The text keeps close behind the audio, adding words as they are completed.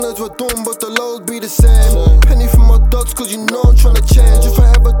friends we're done, but the lows be the same. Penny for my dots, cause you know I'm tryna change. If I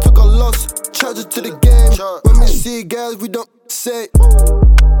ever took a loss, charge it to the game. When we see guys, we don't say.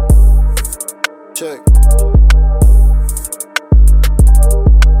 Check.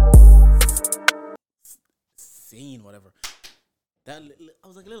 Scene, whatever. That I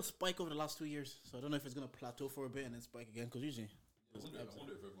was like a little spike over the last 2 years, so I don't know if it's gonna plateau for a bit and then spike again. Because usually, I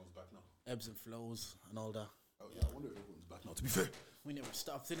wonder if everyone's back now. ebbs and flows and all that. Oh yeah, I wonder if everyone's back now. To be fair, We never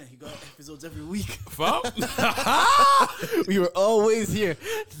stopped, innit? You got episodes every week. fam. We were always here.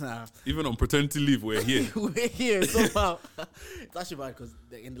 Nah, Even on paternity leave, we're here. we're here somehow. It's actually bad because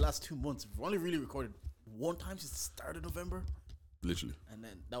in the last 2 months, we've only really recorded one time since the start of November. Literally. And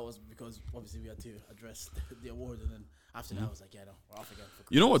then that was because obviously we had to address the award, and then after that I was like, yeah, no, we're off again.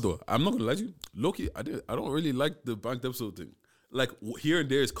 For You know what though? I'm not gonna lie to you. Loki, I don't really like the banked episode thing. Like here and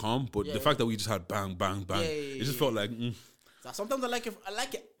there is calm, but the fact that we just had bang, bang, bang, it just felt like. So sometimes I like it.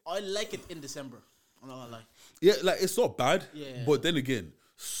 I like it in December. I'm not gonna lie. Yeah, like it's not bad. Yeah. But then again,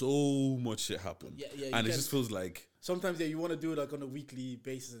 so much shit happened. Yeah, and it just feels like. Sometimes you want to do it like on a weekly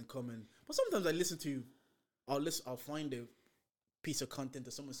basis and come in. But sometimes I listen to, I'll find a piece of content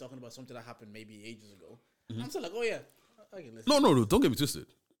that someone's talking about something that happened maybe ages ago. I'm still like, oh yeah, I can listen. No, don't get me twisted.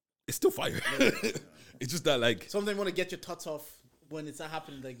 It's still fire. It's just that like. Sometimes you want to get your thoughts off when it's not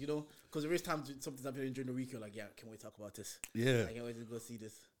happening, like, you know, because there is times something's happening during the week. You're like, yeah, can we talk about this? Yeah. I can't wait to go see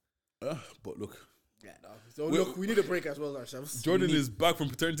this. But look. Yeah, no. So look, we need a break as well ourselves. Jordan is back from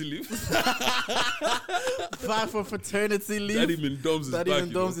paternity leave. back for paternity leave. Daddy Mindoms is back.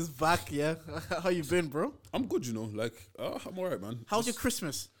 Daddy Mindoms is back. Yeah, how you been, bro? I'm good, you know. Like, I'm alright, man. How's your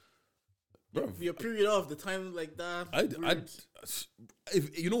Christmas? Bro, your period off, the time like that.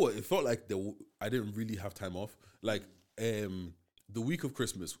 If you know what, it felt like I didn't really have time off. Like, the week of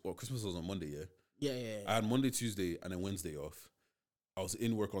Christmas, or Christmas was on Monday, yeah. Yeah. I had Monday, Tuesday, and then Wednesday off. I was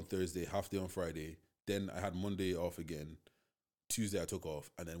in work on Thursday, half day on Friday. Then I had Monday off again. Tuesday I took off,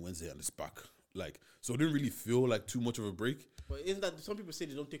 and then Wednesday and it's back. Like, so it didn't really feel like too much of a break. But isn't that some people say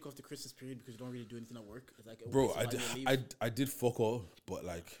they don't take off the Christmas period because you don't really do anything at work? It's like, bro, I did fuck all, but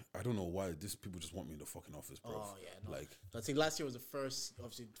like I don't know why these people just want me in the fucking office, bro. Oh yeah, no. Like I think last year was the first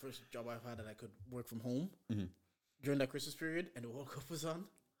job I've had that I could work from home during that Christmas period, and the World Cup was on.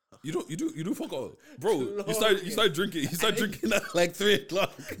 You do fuck all, bro. You start drinking. You start drinking at like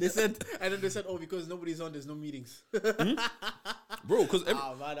 3:00. They said, and then they said, oh, because nobody's on, there's no meetings. Bro, because man,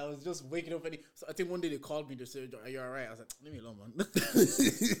 I was just waking up. So I think one day they called me. They said, "Are you alright?" I was like, "Leave me alone, man."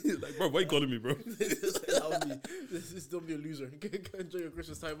 Like, bro, why you calling me, bro? Don't be a loser. Enjoy your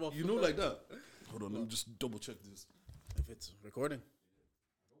Christmas time off. You know, like that. Hold on, let me just double check this. If it's recording.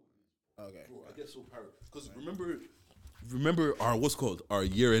 Okay. Bro, I get so paranoid because remember our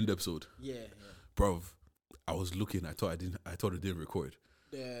year-end episode. Yeah. Bro, I was looking. I thought it didn't record.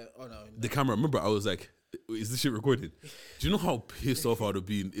 No. The camera. Remember, I was like, "Is this shit recorded?" Do you know how pissed off I would have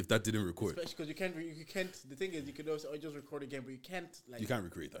been if that didn't record? Especially because you can't. The thing is, you can also just record again, but you can't you can't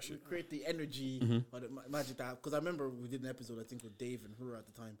recreate that shit. Recreate the energy or the magic that. Because I remember we did an episode, I think, with Dave and Hura at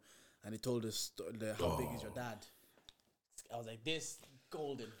the time, and he told us how big is your dad. I was like, this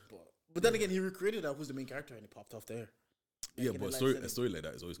golden, but then again, he recreated that. Who's the main character, and he popped off there. Yeah, but a story like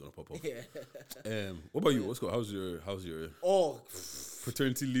that is always gonna pop off. Yeah. What about you? What's going? How's your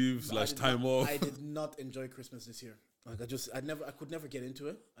paternity leave / time off? I did not enjoy Christmas this year. Like I could never get into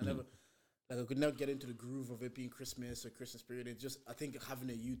it. I could never get into the groove of it being Christmas or Christmas period. It's just, I think having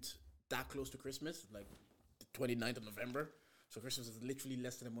a youth that close to Christmas, like the 29th of November, so Christmas is literally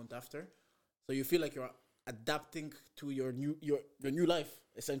less than a month after. So you feel like you're adapting to your new life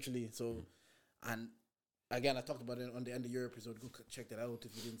essentially. So and. Again, I talked about it on the end of your episode. Go check that out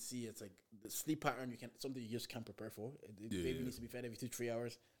if you didn't see it. It's like the sleep pattern, something you just can't prepare for. Baby needs to be fed every 2-3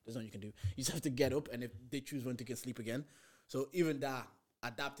 hours. There's nothing you can do. You just have to get up, and if they choose when to get sleep again. So even that,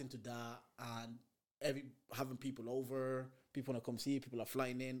 adapting to that, and having people over, people want to come see, people are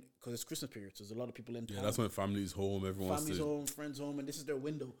flying in, because it's Christmas period, so there's a lot of people in town. Yeah, that's when family's home, everyone's home, friends home, and this is their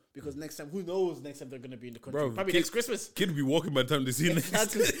window, because next time, who knows, next time they're going to be in the country. Probably next Christmas. Kid will be walking by the time they see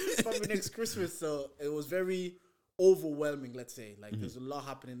exactly. Probably next Christmas, so it was very overwhelming, let's say. Like, there's a lot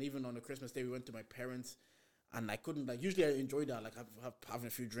happening. Even on the Christmas day, we went to my parents, and I couldn't, like, usually I enjoy that, like, having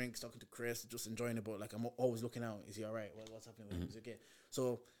a few drinks, talking to Chris, just enjoying it, but, like, I'm always looking out. Is he all right? What's happening with him? Is he okay?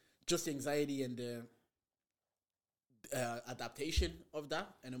 So, just the anxiety and the adaptation of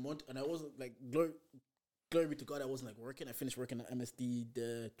that in a month, and I wasn't, like, glory be to God, I wasn't, like, working. I finished working at MSD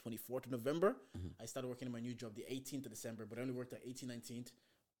the 24th of November. I started working in my new job the 18th of December, but I only worked at 18th, 19th,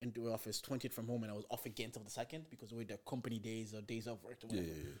 into the office, 20th from home, and I was off again till the 2nd because we had the company days or days off work or whatever.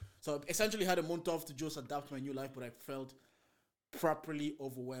 So I essentially had a month off to just adapt to my new life, but I felt properly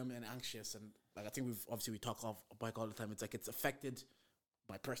overwhelmed and anxious. And like I think we talk off bike all the time. It's like it's affected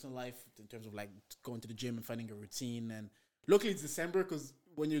my personal life in terms of like going to the gym and finding a routine. And luckily it's December, because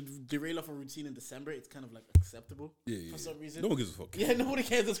when you derail off a routine in December, it's kind of like acceptable for some reason. No one gives a fuck. Yeah, nobody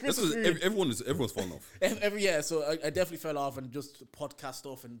cares. It's Christmas period. Everyone's falling off. So I definitely fell off and just podcast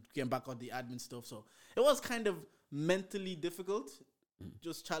stuff and getting back on the admin stuff. So it was kind of mentally difficult,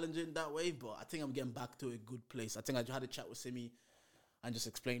 just challenging that way. But I think I'm getting back to a good place. I think I just had a chat with Simi and just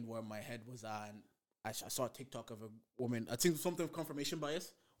explained where my head was at. And I saw a TikTok of a woman. I think something of confirmation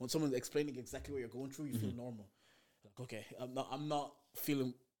bias. When someone's explaining exactly what you're going through, you feel normal. Like, okay, I'm not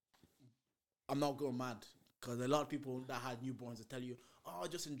going mad, because a lot of people that had newborns that tell you, oh,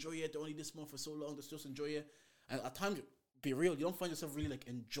 just enjoy it. They're only this month for so long. Just enjoy it. And at times, be real, you don't find yourself really like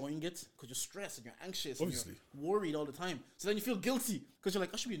enjoying it because you're stressed and you're anxious. Obviously. And you're worried all the time. So then you feel guilty because you're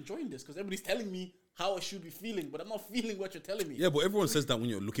like, I should be enjoying this because everybody's telling me how I should be feeling, but I'm not feeling what you're telling me. Yeah, but everyone says that when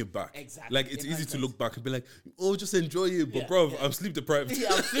you're looking back. Exactly. Like, it's easy to look back and be like, oh, just enjoy it. But, bro, I'm sleep deprived. Yeah,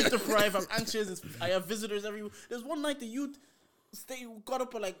 I'm sleep deprived. I'm anxious. I have visitors every. There's one night the youth got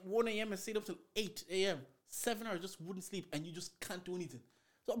up at like 1 a.m. and stayed up till 8 a.m. 7 hours, just wouldn't sleep, and you just can't do anything.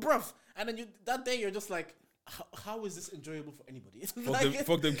 So, bruv, and then that day you're just like, how is this enjoyable for anybody?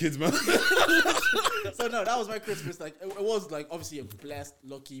 Fuck them kids, man. So no, that was my Christmas. Like it was like obviously a blessed,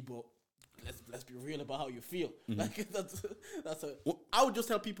 lucky, but let's be real about how you feel. Like I would just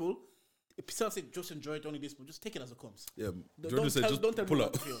tell people, if someone say just enjoy it, only this, but just take it as it comes. Yeah, Jordan said just don't pull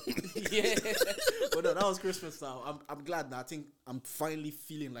out. Yeah, but no, that was Christmas. So I'm glad that I think I'm finally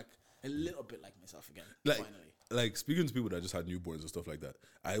feeling like a little bit like myself again. Finally. Like speaking to people that just had newborns and stuff like that,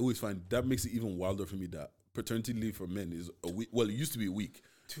 I always find that makes it even wilder for me that paternity leave for men is a week. Well, it used to be a week.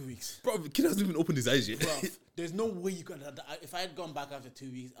 2 weeks. Bro, the kid hasn't even opened his eyes yet. Bro, there's no way you could. If I had gone back after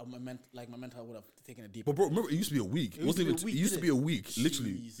 2 weeks, my mental would have taken a deep. But bro, remember it used to be a week. It used to be a week.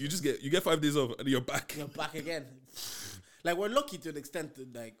 Literally, Jesus. you get 5 days off and you're back. You're back again. Like we're lucky to an extent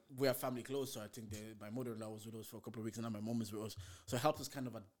that like we have family close. So I think my mother-in-law was with us for a couple of weeks, and now my mom is with us. So it helps us kind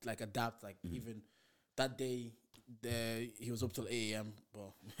of adapt. Like even that day. He was up till 8 a.m.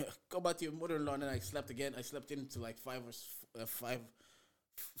 Well, go back to your mother-in-law, and then I slept again. I slept in till like 4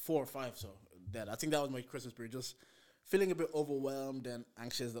 or 5. So I think that was my Christmas period. Just feeling a bit overwhelmed and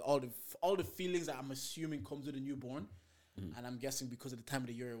anxious. That all the feelings that I'm assuming comes with a newborn, and I'm guessing because of the time of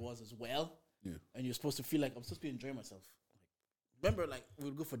the year it was as well. Yeah. And you're supposed to feel like I'm supposed to be enjoying myself. Remember, like, we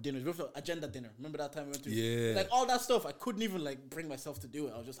would go for dinner. We would go for agenda dinner. Remember that time we went to? Yeah. Like, all that stuff, I couldn't even, like, bring myself to do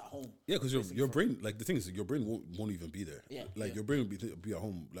it. I was just at home. Yeah, because your brain, like, the thing is, your brain won't even be there. Yeah. Like, your brain will be at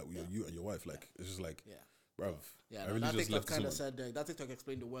home, like, with you and your wife. Like, it's just like, bruv. Yeah, I really that just TikTok left kind of someone. said, that TikTok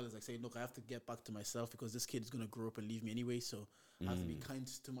explained it well. It's like saying, look, I have to get back to myself because this kid is going to grow up and leave me anyway. So I have to be kind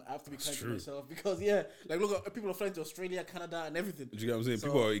to myself because, like, look, people are flying to Australia, Canada, and everything. Do you get what I'm saying?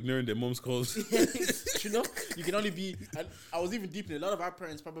 People are ignoring their mom's calls. You know, you can only be. And I was even deep in it. A lot of our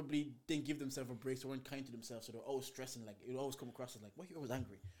parents probably didn't give themselves a break, so weren't kind to themselves. So they're always stressing. Like it would always come across as like, why are you always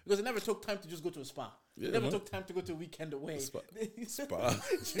angry? Because it never took time to just go to a spa. It never took time to go to a weekend away. Spa. You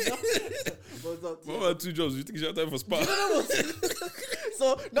know? Mom had 2 jobs. You think you have time for spa?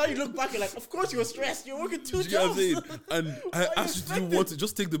 So now you look back and like, of course you were stressed. You're working 2 jobs. You know what I'm saying? And I asked you, do you want to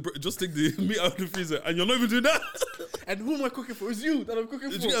just take the meat out of the freezer, and you're not even doing that. And who am I cooking for? It's you that I'm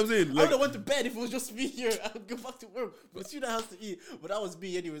cooking for. You know what I'm saying? I Like, would have went to bed if it was just me here. I would go back to work. But it's you that has to eat. But that was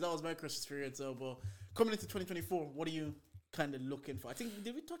me anyways. That was my Christmas period. So, but coming into 2024, what are you kind of looking for? I think,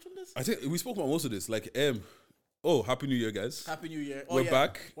 did we touch on this? I think we spoke about most of this. Like, Happy New Year, guys. Happy New Year. We're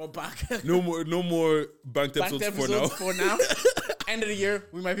back. We're back. No more banked episodes for now. End of the year,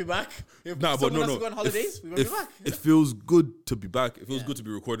 we might be back. If but someone no. has to go on holidays, we might be back. It feels good to be back. It feels good to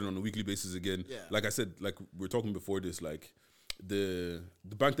be recording on a weekly basis again. Yeah. Like I said, like we were talking before this, like the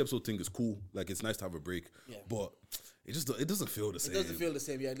banked episode thing is cool. Like it's nice to have a break. Yeah. But it doesn't feel the same. It doesn't feel the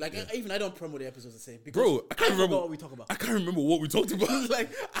same, yeah. Like even I don't promo the episodes the same. Because bro, I can't remember what we talk about. I can't remember what we talked about. Like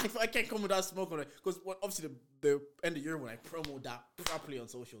I can't come with that smoke on it because obviously the end of the year when I promote that properly on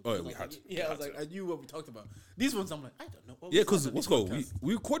social. Oh, yeah, we had to. Yeah, I was like, I knew what we talked about. These ones, I'm like, I don't know. Yeah, because what's called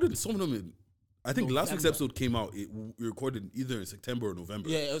we recorded some of them in. I think last week's episode came out. We recorded either in September or November.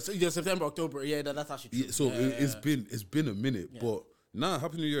 Yeah, it was either September, October. Yeah, that's actually true. Yeah, so it's been a minute, but. Nah,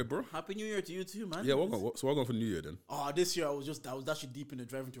 Happy New Year, bro. Happy New Year to you too, man. Yeah, we're going for New Year then. Oh, this year I was actually deep in the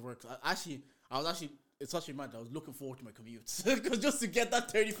driving to work. It's actually mad. I was looking forward to my commutes because just to get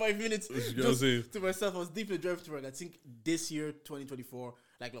that 35 minutes to myself, I was deep in the driving to work. I think this year, 2024,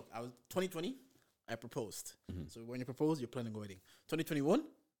 like look, 2020, I proposed. So when you propose, you're planning a wedding. 2021,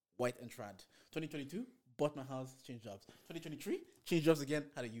 white and trad. 2022, bought my house, changed jobs. 2023, changed jobs again,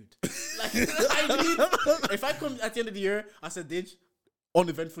 had a youth. Like, if I come at the end of the year, I said, Dij,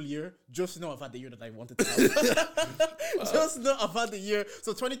 uneventful year, just know I've had the year that I wanted to have. Just know I've had the year.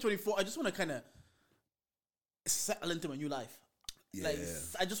 So 2024, I just want to kind of settle into my new life. Yeah. Like,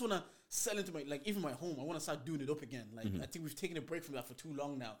 I just want to settle into my, like, even my home. I want to start doing it up again. Like, I think we've taken a break from that for too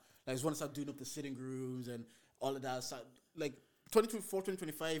long now. Like, I just want to start doing up the sitting rooms and all of that. Start, like, 2024,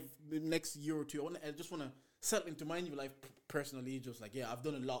 2025, the next year or two, I just want to settle into my new life personally. Just like, yeah, I've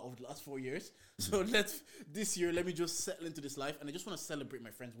done a lot over the last 4 years. So this year, let me just settle into this life. And I just want to celebrate my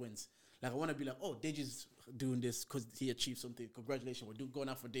friends' wins. Like, I want to be like, oh, Deji's doing this because he achieved something. Congratulations. We're going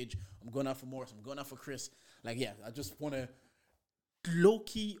out for Dej. I'm going out for Morris. I'm going out for Chris. Like, yeah, I just want to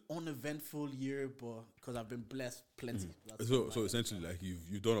low-key, uneventful year, but because I've been blessed plenty. So essentially, like,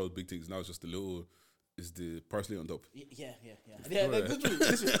 you've done all the big things. Now it's just the little... Is the parsley on top? Yeah. Like, literally,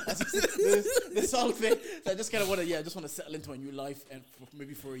 the song thing. So I just kind of want to, I just want to settle into a new life and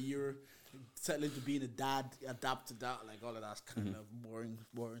maybe for a year, settle into being a dad, adapt to that, like all of that kind of boring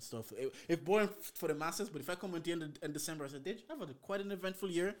stuff. It's boring for the masses, but if I come at the end of December, I said, I've had quite an eventful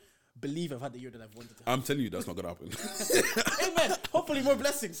year. Believe I've had the year that I've wanted to have. I'm telling you, that's not gonna happen. Amen. Hopefully, more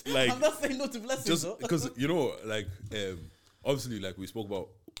blessings. Like, I'm not saying no to blessings. Just because like, obviously, like we spoke about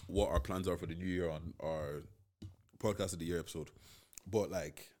what our plans are for the new year on our podcast of the year episode, but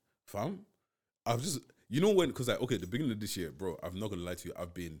like, fam, I've just when because like the beginning of this year, bro, I'm not gonna lie to you,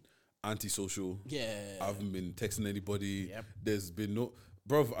 I've been antisocial. Yeah, I haven't been texting anybody. Yep. There's been no.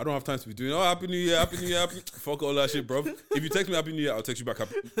 Bro, I don't have time to be doing, Happy New Year, fuck all that shit, bro. If you text me Happy New Year, I'll text you back.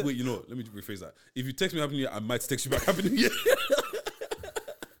 Wait, let me rephrase that. If you text me Happy New Year, I might text you back Happy New Year.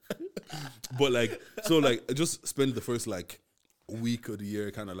 But like, so like, I just spend the first like week of the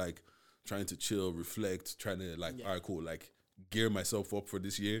year kind of like trying to chill, reflect, trying to like, all right, cool, like gear myself up for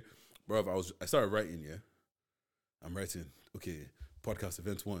this year. Bro, I started writing, I'm writing, okay, podcast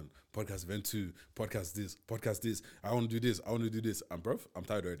event 1, podcast event 2, podcast this. I want to do this. And bro, I'm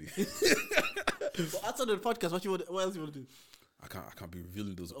tired already. But outside of the podcast, what else you want to do? I can't be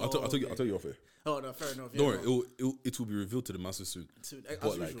revealing those. I'll tell you off air. Oh no, fair enough. Don't worry, it will be revealed to the masses soon.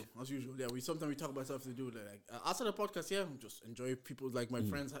 As usual. Yeah, sometimes we talk about stuff to do. Like outside the podcast, I'm just enjoy people. Like my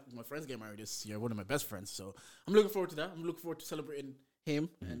friends. My friends get married this year. One of my best friends. So I'm looking forward to that. I'm looking forward to celebrating him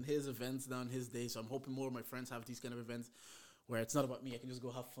and his events down his day. So I'm hoping more of my friends have these kind of events where it's not about me. I can just go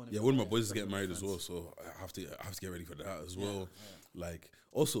have fun. Yeah, one of my boys is getting married as well, so I have to get ready for that as well. Yeah. Like,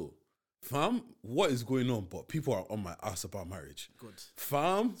 also, fam, what is going on? But people are on my ass about marriage. Good.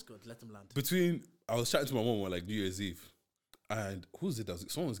 Fam, it's good. Let them land. I was chatting to my mom on like New Year's Eve, and who's it?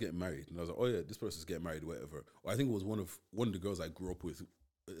 Someone's getting married, and I was like, oh yeah, this person's getting married, whatever. Or I think it was one of the girls I grew up with,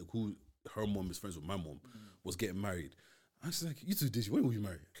 who her mom is friends with my mom, was getting married. And she's like, you two, Deji, when will you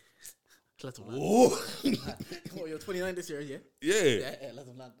marry? Let them land. Oh, you're 29 this year, yeah? Yeah, let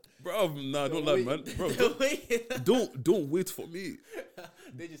them land. Bro, nah, don't land, man. Bro, don't wait for me.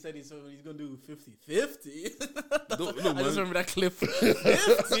 They just said he's gonna do 50. 50? No, I man. just remember that clip.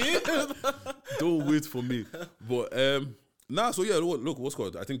 50? Don't wait for me. But so yeah, look, what's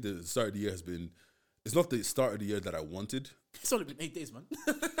called? I think the start of the year has been. It's not the start of the year that I wanted. It's only been 8 days, man.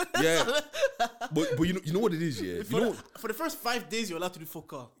 Yeah, but you know what it is, yeah. For the first 5 days, you're allowed to do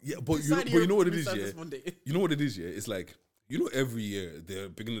fuck all. Yeah, but you know what it is, yeah. You know what it is, yeah. It's like every year,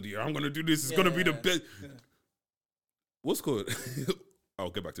 the beginning of the year, I'm gonna do this. It's gonna be the best. Yeah. What's called? I'll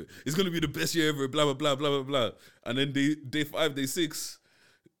get back to it. It's gonna be the best year ever. Blah blah blah blah blah blah. And then day 5, day 6,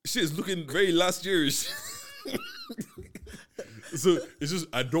 shit is looking very last yearish. So it's just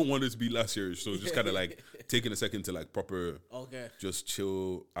I don't want it to be last yearish. So just kind of like taking a second to like proper, just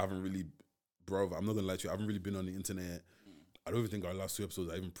chill. I haven't really, bro. I'm not gonna lie to you. I haven't really been on the internet. I don't even think our last 2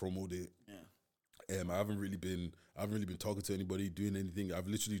 episodes I even promoted it. Yeah. I haven't really been talking to anybody, doing anything. I've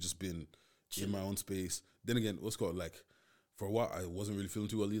literally just been in my own space. Then again, what's called like for a while I wasn't really feeling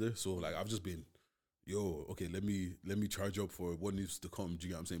too well either. So like I've just been, okay, let me charge up for what needs to come. Do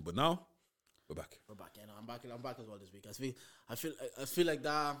you get what I'm saying? But now we're back. Yeah, no, I'm back as well this week. I feel like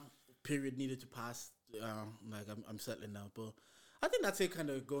that period needed to pass. Like I'm settling now, but I think that's it. Kind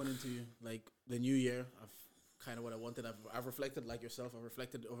of going into like the new year. I've kind of what I wanted. I've reflected like yourself. I've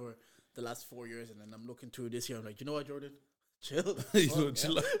reflected over the last 4 years, and then I'm looking through this year. I'm like, you know what, Jordan? Chill.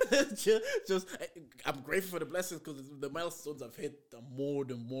 Chill. Just I'm grateful for the blessings because the milestones I've hit. I'm more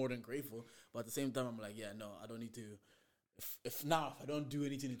than grateful. But at the same time, I'm like, yeah, no, I don't need to. If I don't do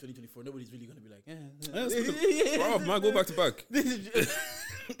anything in 2024, nobody's really gonna be like, bro, man, go back to back.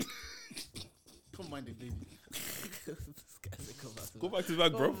 Come mind it, baby. Go back to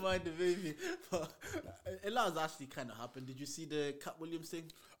back, bro. Don't mind the baby. But a lot has actually kind of happened. Did you see the Katt Williams thing?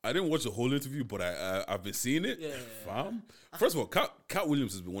 I didn't watch the whole interview, but I've been seeing it. Yeah. Fam. First of all, Katt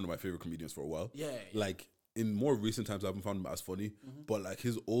Williams has been one of my favorite comedians for a while. Yeah. Like, in more recent times, I haven't found him as funny. But, like,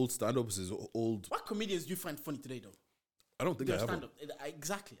 his old stand-ups, his old... What comedians do you find funny today, though? I don't think I have one.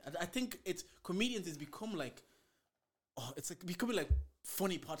 Exactly. I think it's... Comedians has become, like... Oh, it's like becoming, like,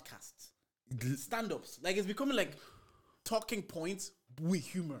 funny podcasts. Stand-ups. Like, it's becoming, like, talking points with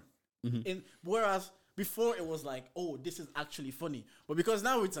humor. Whereas... Before it was like, oh, this is actually funny, but because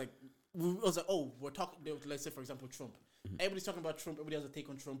now it's like, we're talking. Let's say, for example, Trump. Everybody's talking about Trump. Everybody has a take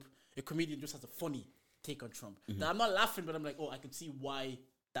on Trump. A comedian just has a funny take on Trump. Now, I'm not laughing, but I'm like, oh, I can see why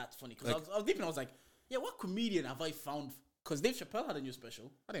that's funny. Because I was deep and I was like, yeah, what comedian have I found? Because Dave Chappelle had a new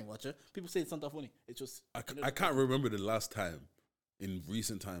special. I didn't watch it. People say it's not that funny. It's just I can't remember the last time in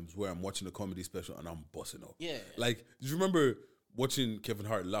recent times where I'm watching a comedy special and I'm busting up. Yeah. Like, do you remember watching Kevin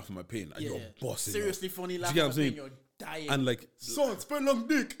Hart laugh at my pain and you're busting seriously up? funny Do laugh you get at what I'm saying? you're dying. And like, son, spell long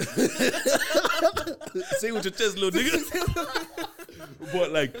dick. say it with your chest, little nigga.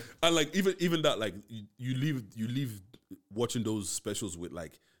 But like, and like, even that, like, you leave watching those specials with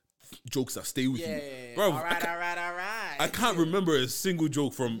like jokes that stay with you. Bro, all right. I can't remember a single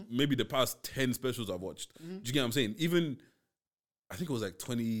joke from maybe the past 10 specials I've watched. Do you get what I'm saying? Even, I think it was like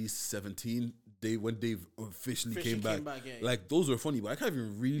 2017, when Dave officially came back. Like, those were funny, but I can't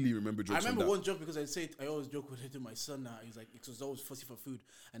even really remember jokes. I remember one joke because I always joke with it to my son now. He's like, it was always fussy for food.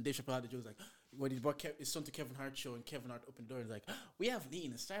 And Dave Chappelle had the joke like, when he brought his son to Kevin Hart's show and Kevin Hart opened the door and he's like, we haven't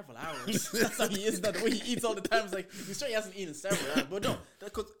eaten in several hours. That's how he is now. The way he eats all the time is like, you sure he hasn't eaten in several hours? But no,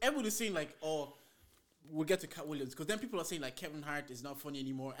 because everybody's saying like, oh, we'll get to Katt Williams. Because then people are saying like, Kevin Hart is not funny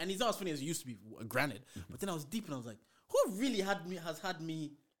anymore. And he's not as funny as he used to be, granted. But then I was deep and I was like, who really has had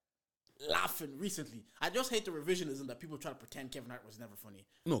me laughing recently? I just hate the revisionism that people try to pretend Kevin Hart was never funny.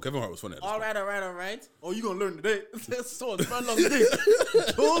 No, Kevin Hart was funny. All right. Oh, you gonna learn today? So it's long day.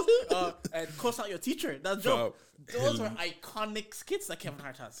 Those and cuss out your teacher. That's joke. Those are iconic skits that Kevin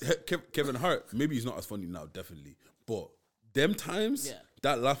Hart has. Kevin Hart, maybe he's not as funny now, definitely. But them times,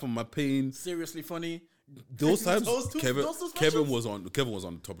 that laugh on my pain, seriously funny. Those times, Kevin was on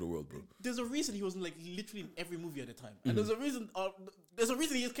top of the world, bro. There's a reason he was like literally in every movie at the time, and there's a reason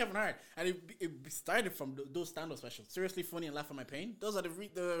he is Kevin Hart, and it started from those stand-up specials. Seriously funny and laugh at my pain. Those are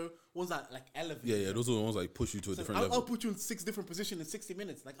the ones that like elevate. Yeah, those are the ones that like push you to a different level. I'll put you in 6 different positions in 60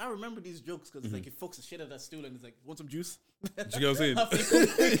 minutes. Like I remember these jokes because like it folks the shit out of that stool and it's like, want some juice? Do you get what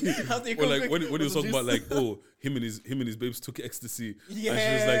I'm saying? Or like when he was talking about like, oh, him and his babes took ecstasy, and she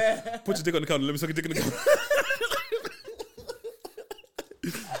was like, put your dick on the counter, let me suck your dick in the counter.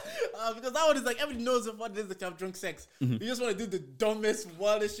 Because that one is like everybody knows what it is to have drunk sex. You just want to do the dumbest,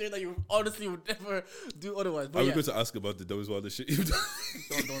 wildest shit that you honestly would never do otherwise. But I was going to ask about the dumbest, wildest shit you've done.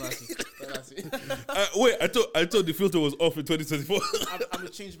 Don't ask me. Don't ask me. Wait, I thought the filter was off in 2024. I'm a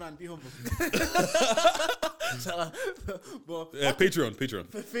changed man. Be humble. But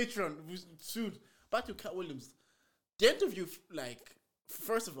Patreon. Soon. Back to Katt Williams. The interview, like,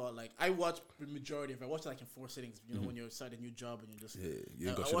 first of all, like I watched the majority of it. I watched it like in 4 sittings. You know, when you're starting a new job and you're just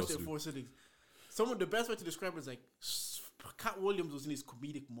I watched it in 4 sittings. The best way to describe it is like Katt Williams was in his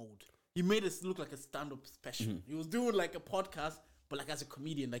comedic mode. He made it look like a stand-up special. He was doing like a podcast, but like as a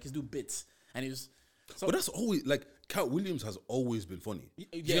comedian, like he's doing bits, and he was. But that's always like Katt Williams has always been funny. Do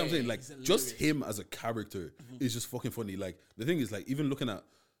you know what I'm saying? Like just him as a character is just fucking funny. Like the thing is, like even looking at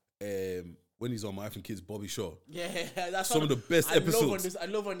when he's on My Effing Kids, Bobby Shaw. Yeah, that's some of the best episodes. I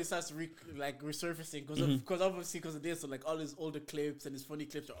love when this starts resurfacing because obviously because of this, so like all his older clips and his funny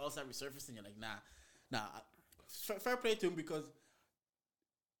clips are all start resurfacing. You're like, nah. Fair play to him because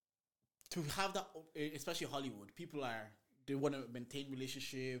to have that, especially Hollywood, they want to maintain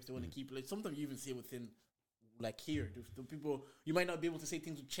relationships. They want to keep like sometimes you even see within like here, the people you might not be able to say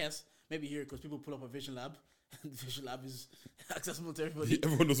things with chest. Maybe here because people pull up a Vision Lab. And the Vision Lab is accessible to everybody.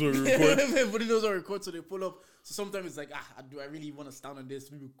 Everyone knows where we record. Everybody knows where we record, so they pull up. So sometimes it's like, do I really want to stand on this?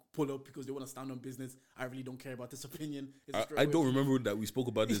 People pull up because they want to stand on business. I really don't care about this opinion. I don't remember that we spoke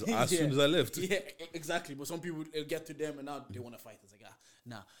about this as soon as I left. Yeah, exactly. But some people it'll get to them and now they want to fight. It's like,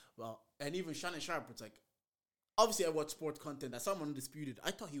 nah. Well, and even Shannon Sharp, it's like, obviously I watch sport content. As someone undisputed,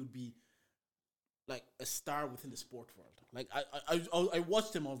 I thought he would be like a star within the sport world. Like I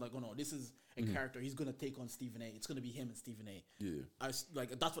watched him. I was like, oh no, this is a character. He's gonna take on Stephen A. It's gonna be him and Stephen A. Yeah, that's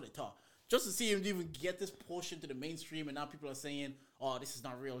what I thought. Just to see him even get this push into the mainstream, and now people are saying, "Oh, this is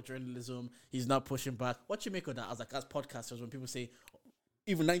not real journalism. He's not pushing back." What you make of that? As podcasters, when people say,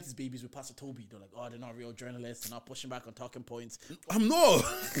 even 90s babies with Pastor Toby, they're like, oh, they're not real journalists, they're not pushing back on talking points. I'm not.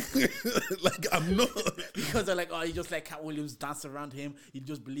 I'm not. Because they're like, oh, you just let Katt Williams dance around him. You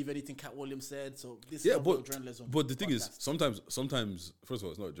just believe anything Katt Williams said. So this is not real journalism. But the thing is, sometimes, first of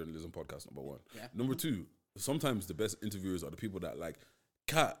all, it's not a journalism podcast, number one. Yeah. Number two, sometimes the best interviewers are the people that like,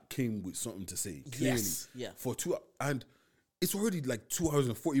 Katt came with something to say clearly. Yes. Yeah. For 2 hours. And it's already like 2 hours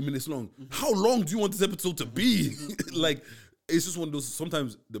and 40 minutes long. How long do you want this episode to be? Like, it's just one of those,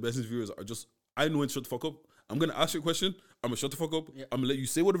 sometimes the best interviewers are just, I know when to shut the fuck up. I'm going to ask you a question. I'm going to shut the fuck up. Yeah. I'm going to let you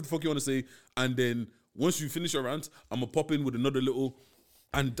say whatever the fuck you want to say. And then once you finish your rant, I'm going to pop in with another little,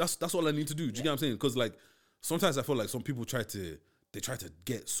 and that's all I need to do. Do you get what I'm saying? Because like, sometimes I feel like some people try to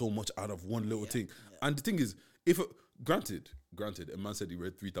get so much out of one little thing. Yeah. And the thing is, granted, a man said he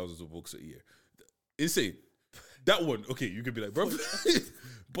read 3,000 books a year. Insane. That one, okay, you could be like, bro.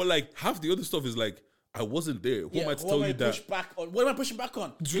 But like, half the other stuff is like, I wasn't there. Who am I to tell you that? What am I pushing back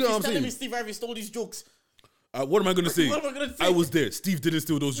on? Do you know what I'm saying? Telling me Steve Harvey stole these jokes. What am I going to say? What am I going to say? I was there. Steve didn't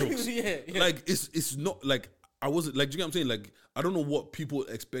steal those jokes. Yeah. Like, it's not like, I wasn't, like, do you know what I'm saying? Like, I don't know what people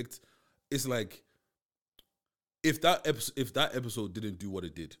expect. It's like, if that episode didn't do what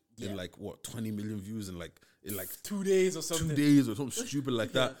it did in like, 20 million views in like 2 days or something. 2 days or something stupid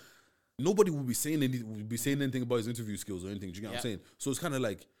like that. Nobody will be saying anything about his interview skills or anything. Do you get what I'm saying? So it's kind of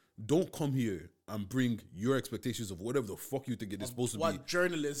like, don't come here and bring your expectations of whatever the fuck you think it is supposed to be. What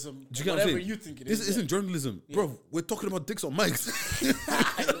journalism? Do you get whatever what I'm saying? You think it is. This isn't journalism, bro. We're talking about dicks on mics.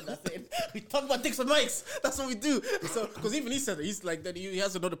 I know that's it. We talk about dicks on mics. That's what we do. So, because even he said it. He's like that. He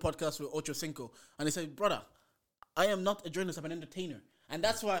has another podcast with Ocho Cinco, and he said, "Brother, I am not a journalist. I'm an entertainer," and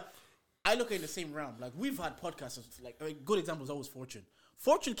that's why I look at it in the same realm. Like, we've had podcasts. Like a good example is always Fortune.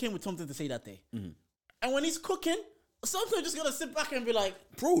 Fortune came with something to say that day, and when he's cooking, sometimes you're just gonna sit back and be like,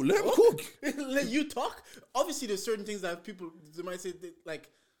 "Bro, let him cook. Let you talk." Obviously, there's certain things that people they might say like,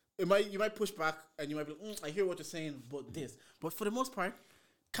 you might push back, and you might be like, "I hear what you're saying, but this." But for the most part,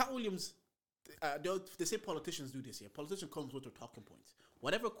 Katt Williams, they say politicians do this. Yeah, politicians come with their talking points.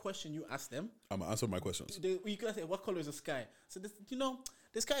 Whatever question you ask them, I'm gonna answer my questions. You can say, "What color is the sky?" So this,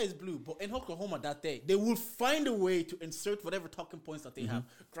 the sky is blue. But in Oklahoma that day, they will find a way to insert whatever talking points that they have.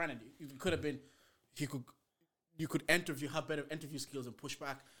 Granted, it could have been, you could interview, have better interview skills and push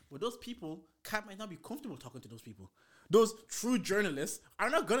back. But those people, Katt might not be comfortable talking to those people. Those true journalists are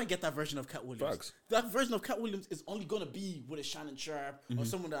not gonna get that version of Katt Williams. Facts. That version of Katt Williams is only gonna be with a Shannon Sharp or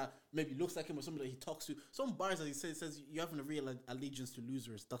someone that maybe looks like him or someone that he talks to. Some bars that he says you have a real allegiance to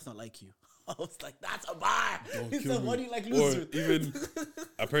losers. That's not like you. I was like, that's a bar. He said, why do you like losers? Or even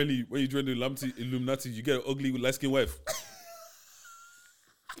apparently when you join the Illuminati, you get an ugly light skinned wife.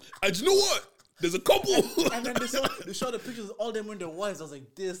 And you know what? There's a couple. And then they show the pictures of all them with their wives. I was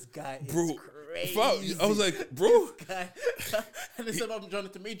like, this guy is crazy. I was like, bro. This guy. And they said about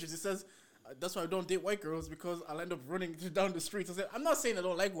Jonathan Majors, he says, that's why I don't date white girls, because I'll end up running down the streets. I said, I'm not saying I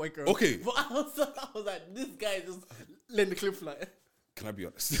don't like white girls. Okay. But I was like, this guy is just letting the clip fly. Can I be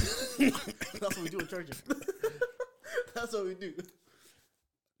honest? That's what we do in church. That's what we do.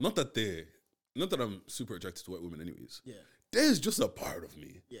 Not that I'm super attracted to white women anyways. Yeah. There's just a part of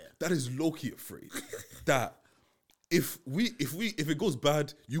me that is low-key afraid that if it goes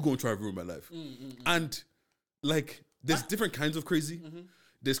bad, you gonna try to ruin my life. And like, there's different kinds of crazy.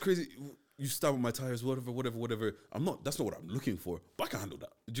 There's crazy, you stab on my tires, whatever. That's not what I'm looking for, but I can handle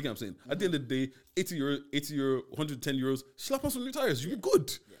that. Do you get what I'm saying? At the end of the day, 80 euro, 110 euros, slap on some new tires, you're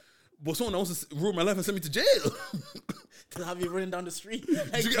good. Yeah. But someone else wants to ruin my life and send me to jail. To have you running down the street.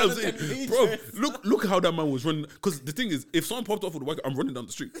 Like, you get what I'm saying? Bro, look how that man was running. Because the thing is, if someone popped off with a white, I'm running down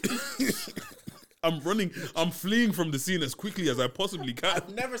the street. I'm fleeing from the scene as quickly as I possibly can.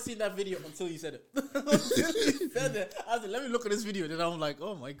 I've never seen that video until you said it. Until you said it. I was like, let me look at this video. Then I'm like,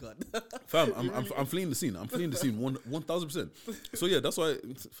 oh my God. Fam, I'm fleeing the scene. I'm fleeing the scene 1,000%. So yeah, that's why,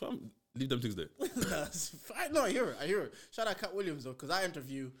 fam, leave them things there. No, I hear it. Shout out Katt Williams though, because I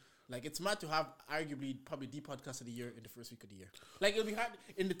interview. Like, it's mad to have arguably probably the podcast of the year in the first week of the year. Like, it'll be hard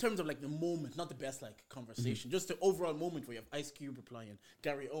in the terms of like the moment, not the best like conversation, just the overall moment where you have Ice Cube replying,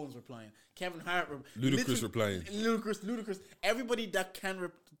 Gary Owens replying, Kevin Hart, Ludacris replying, Ludacris. Everybody that can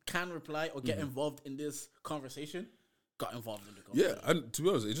reply or get involved in this conversation got involved in the conversation. Yeah, and to be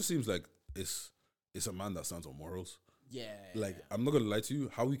honest, it just seems like it's a man that stands on morals. Yeah. Like, I'm not gonna lie to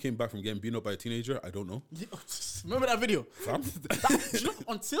you. How he came back from getting beaten up by a teenager, I don't know. Remember that video? Fam?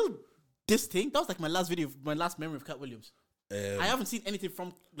 Until this thing, that was like my last memory of Katt Williams. I haven't seen anything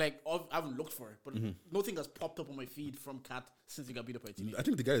from, like, I haven't looked for it, but nothing has popped up on my feed from Katt since he got beat up by a teenager. I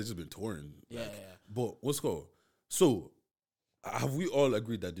think the guy has just been touring. Yeah. But what's called? So, have we all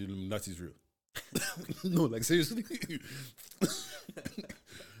agreed that the Illuminati is real? No, like, seriously?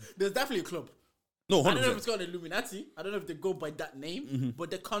 There's definitely a club. No, 100%. I don't know if it's called Illuminati. I don't know if they go by that name, but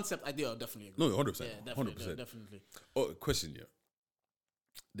the concept idea are definitely a group. No, 100%. Yeah, definitely, 100%. definitely. Oh, question, yeah.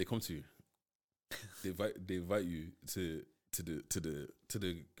 They come to you. They invite you to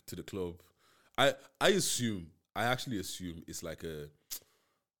the club. I actually assume it's like a.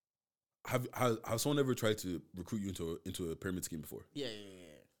 Have someone ever tried to recruit you into a pyramid scheme before? Yeah.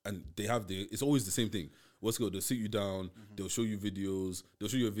 And it's always the same thing. What's good? They'll sit you down. They'll show you videos. They'll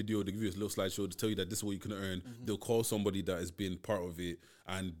show you a video. They'll give you a little slideshow to tell you that this is what you can earn. They'll call somebody that has been part of it,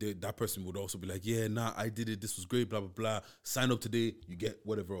 and that person would also be like, "Yeah, nah, I did it. This was great. Blah blah blah. Sign up today. You get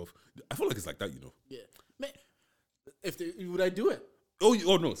whatever off." I feel like it's like that, you know. Yeah, man. Would I do it? Oh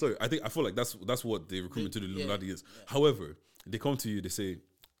no, sorry. I feel like that's what the recruitment to the Illuminati is. Yeah. However, they come to you. They say,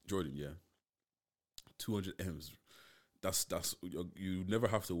 "Jordan, yeah, 200 M's." That's you never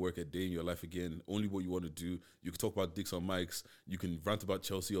have to work a day in your life again. Only what you want to do. You can talk about dicks on mics. You can rant about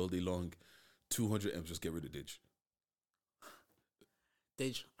Chelsea all day long. 200 M's, just get rid of Dej.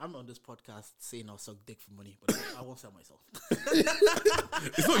 Dej, I'm on this podcast saying I'll suck dick for money, but I won't sell myself.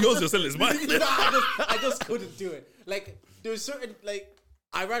 It's not yours, you're selling, it's mine. No, I just couldn't do it. Like, there's certain, like,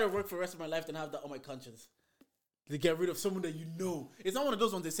 I'd rather work for the rest of my life than have that on my conscience. To get rid of someone that you know. It's not one of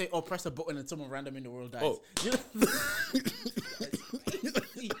those ones they say, oh, press a button and someone random in the world dies. Oh. You know?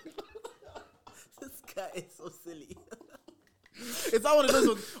 This guy is so silly. It's not one of those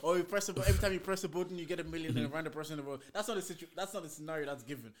ones, oh, you press a button, every time you press a button, you get $1 million and a random person in the world. That's not the scenario that's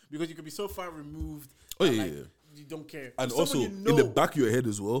given. Because you could be so far removed. Oh, that, yeah, like, yeah. You don't care. And if also, you know, in the back of your head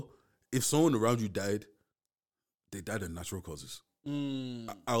as well, if someone around you died, they died of natural causes.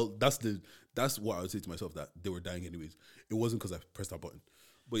 That's what I would say to myself, that they were dying anyways. It wasn't because I pressed that button.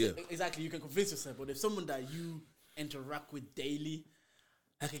 But yeah. Exactly, you can convince yourself. But if someone that you interact with daily,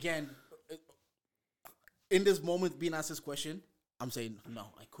 like again, in this moment being asked this question, I'm saying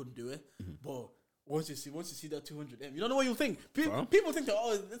no, I couldn't do it. But once you see that 200 M, you don't know what you think. People think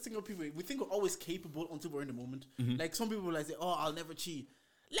let's think of people. We think we're always capable until we're in the moment. Like some people like say, "Oh, I'll never cheat."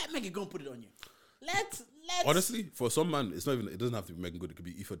 Let Megan go and put it on you. Let's honestly, for some man, it's not even. It doesn't have to be Megan Good. It could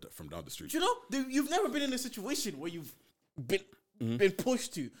be Aoife from down the street. You know, you've never been in a situation where you've been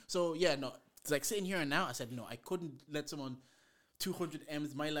pushed to. So yeah, no, it's like sitting here and now. I said no, I couldn't let someone 200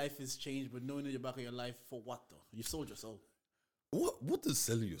 M's. My life has changed, but knowing in the back of your life for what though? You sold your soul. What does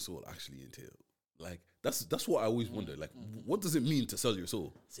selling your soul actually entail? Like that's what I always wonder. Like, what does it mean to sell your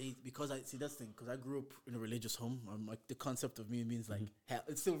soul? See, that's the thing. Because I grew up in a religious home. Like the concept of me means like hell.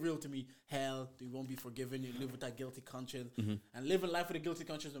 It's still real to me. Hell, you won't be forgiven. You live with that guilty conscience, and living life with a guilty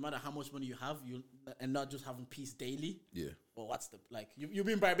conscience, no matter how much money you have, and not just having peace daily. Yeah. Well, what's the like? You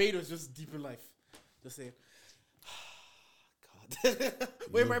being Barbados, just deep in life. Just say.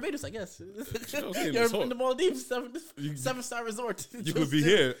 We're in Barbados, I guess. You're in the Maldives, seven-star resort. You could be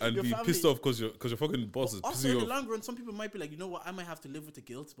here and be pissed off because your fucking boss is pissing you off. Also, in the long run, some people might be like, you know what, I might have to live with the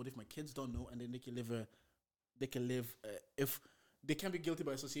guilt, but if my kids don't know, and then they can live. If they can be guilty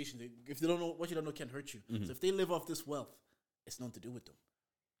by association, if they don't know what you don't know can hurt you. So if they live off this wealth, it's nothing to do with them.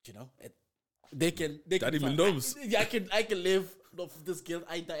 You know, they can. That even knows. I can live off this guilt.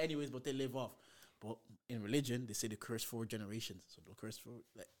 I die anyways, but they live off. But in religion, they say the curse 4 generations. So the curse 4,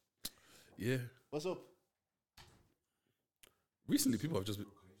 like, yeah. What's up? Recently, people have just been.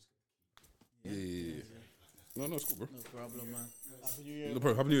 Yeah. No, it's cool, bro. No problem, man. Happy New Year. No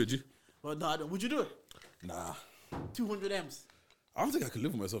problem. Happy New Year, G. Well, no, I don't. Would you do it? Nah. 200 M's. I don't think I could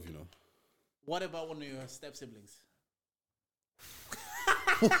live with myself, you know. What about one of your step siblings?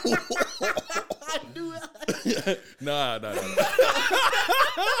 I do that. Nah.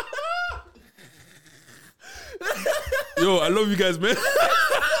 Yo, I love you guys, man.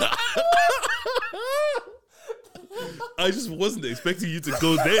 I just wasn't expecting you to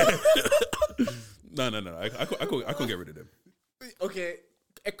go there. No. I couldn't get rid of them. Okay,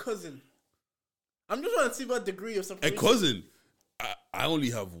 a cousin. I'm just trying to see what degree of separation. A cousin. I only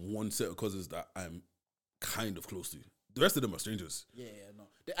have one set of cousins that I'm kind of close to. The rest of them are strangers. Yeah, no.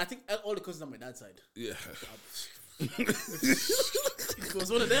 I think all the cousins on my dad's side. Yeah. It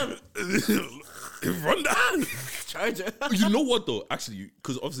was one of them. Run down. Charger. You know what though? Actually,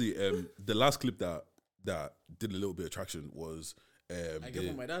 because obviously, the last clip that did a little bit of traction was. I get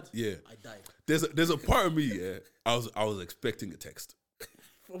from my dad. Yeah, I died. There's a part of me. Yeah, I was expecting a text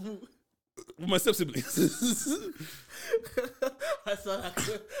from who? With my step siblings. I saw that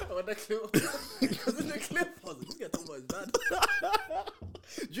clip. When that clip, because in the clip, I was like, this guy talking about his dad.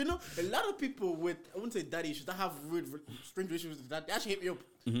 Do you know a lot of people with, I wouldn't say daddy issues, that have weird strange issues with that, they actually hit me up.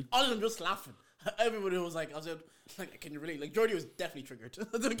 All of them just laughing. everybody was like, I was like, can you relate? Like Jordy was definitely triggered.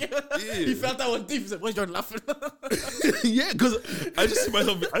 He felt that one deep. He said, "Why's Jordan laughing?" Yeah, because I just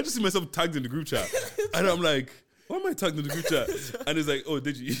see myself tagged in the group chat, and I'm like, why am I tagged in the group chat? And it's like, oh,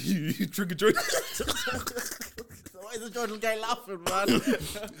 did you trigger Jordan? Why is the Jordan guy laughing, man?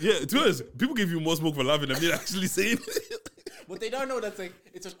 Yeah, to be honest, people give you more smoke for laughing than me actually saying. But they don't know that's like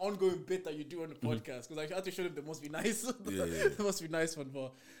it's an ongoing bit that you do on the podcast. Because I had to show them they must be nice. It must be nice one,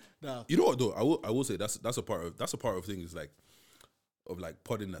 but nah. You know what though? I will say that's a part of things like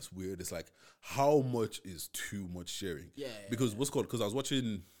podding that's weird. It's like how much is too much sharing? Because I was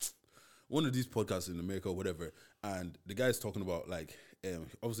watching one of these podcasts in America or whatever, and the guy's talking about like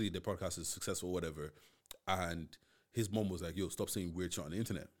obviously the podcast is successful or whatever, and his mom was like, "Yo, stop saying weird shit on the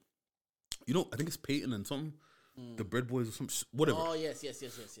internet." You know, I think it's Peyton and something. The Bread Boys or some whatever. Oh yes.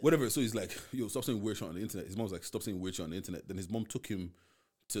 Whatever. So he's like, "Yo, stop saying weird shit on the internet." His mom's like, "Stop saying weird shit on the internet." Then his mom took him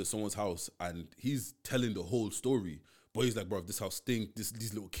to someone's house and he's telling the whole story. But he's like, "Bro, this house stink.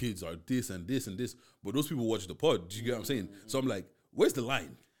 These little kids are this and this and this." But those people watch the pod. Do you get what I'm saying? So I'm like, where's the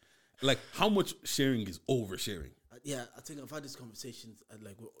line? Like, how much sharing is oversharing? Yeah, I think I've had these conversations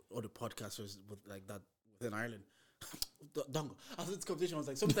like with other podcasters with like that within Ireland. Dongo. I had this conversation. I was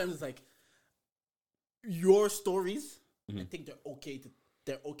like, sometimes it's like your stories. I think they're okay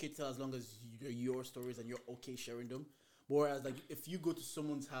to tell as long as they're your stories and you're okay sharing them. Whereas like if you go to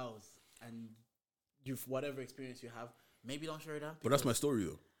someone's house and you've whatever experience you have, maybe don't share that. But that's my story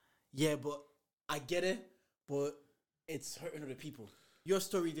though. Yeah, but I get it. But it's hurting other people. Your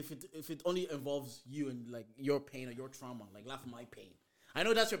story, if it only involves you and like your pain or your trauma, like laugh at my pain. I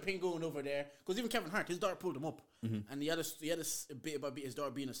know that's your pain going over there. Because even Kevin Hart, his daughter pulled him up, and he had a bit about his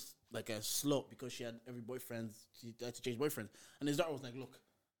daughter being a slut because she had every boyfriend. She had to change boyfriends, and his daughter was like, "Look,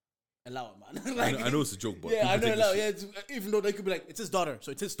 allow it, man." Like, I know it's a joke, but yeah, I know. Allow, yeah, even though they could be like, it's his daughter,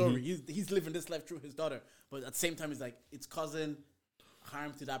 so it's his story. He's living this life through his daughter, but at the same time, it's like it's causing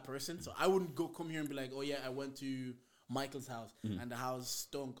harm to that person. So I wouldn't come here and be like, "Oh yeah, I went to Michael's house and the house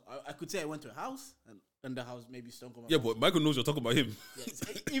stunk." I could say I went to a house and the house maybe stunk. Yeah, but Michael knows you're talking about him.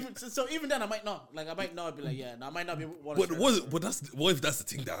 Yeah, even then I might not. Like I might not be like, yeah, no, I might not be. What if that's the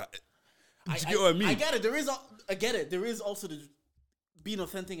thing that? Do you get what I mean? I get it. I get it. There is also the being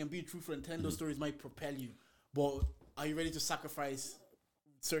authentic and being truthful and telling those stories might propel you. But are you ready to sacrifice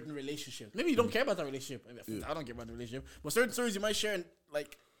certain relationships? Maybe you don't care about that relationship. I don't care about the relationship. But certain stories you might share and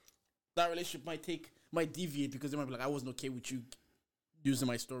like that relationship might deviate because they might be like, I wasn't okay with you using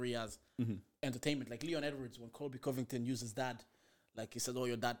my story as entertainment. Like Leon Edwards, when Colby Covington used his dad, like he said, "Oh,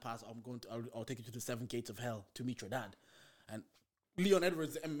 your dad passed. I'll take you to the 7 gates of hell to meet your dad." And Leon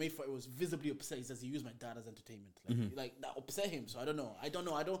Edwards, the MMA fighter, was visibly upset. He says he used my dad as entertainment. Like that upset him. So I don't know.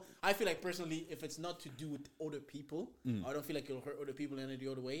 I feel like personally, if it's not to do with other people, I don't feel like it'll hurt other people in any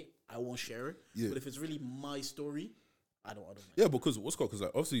other way, I won't share it. Yeah. But if it's really my story, I don't. Yeah, because because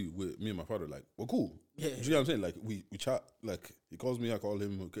like obviously with me and my father, like we're cool. Yeah. Do you know what I'm saying? Like we chat. Like he calls me, I call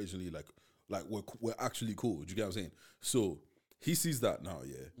him occasionally. Like we're actually cool. Do you get what I'm saying? So he sees that now.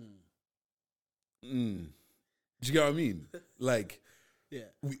 Yeah. Do you get what I mean? Like, yeah,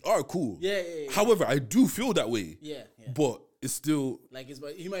 we are cool. Yeah. However, I do feel that way. Yeah. But it's still like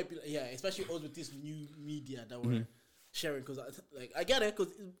he might be especially us with this new media that we're sharing, because I get it,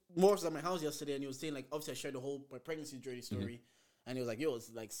 because Morris was at my house yesterday and he was saying like obviously I shared the whole my pregnancy journey story and he was like, "Yo,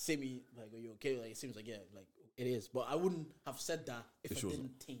 it's like semi like, are you okay?" Like it seems like, yeah, like it is, but I wouldn't have said that if I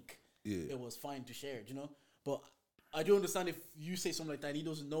didn't think it was fine to share it, you know. But I do understand if you say something like that and he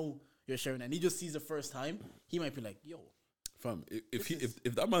doesn't know you're sharing and he just sees the first time, he might be like, "Yo, fam,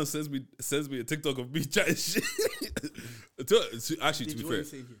 if that man sends me a TikTok of me chatting shit," actually to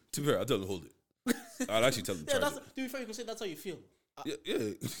be fair, I'll tell him hold it. I'll actually tell him. Yeah, to be fair, you can say that's how you feel. Yeah,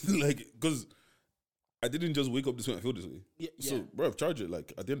 like because I didn't just wake up this way and feel this way. Yeah. So, bro, charge it.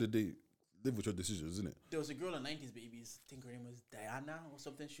 Like at the end of the day, live with your decisions, isn't it? There was a girl on 90s Babies, I think her name was Diana or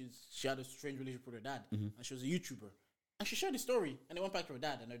something. She had a strange relationship with her dad, and she was a YouTuber. And she shared the story, and they went back to her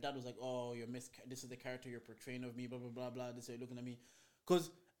dad, and her dad was like, "Oh, this is the character you're portraying of me, blah blah blah blah. This is how you're looking at me,"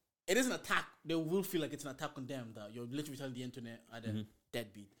 because it is an attack. They will feel like it's an attack on them that you're literally telling the internet at a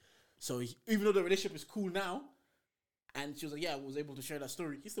deadbeat. So even though the relationship is cool now, and she was like, "Yeah, I was able to share that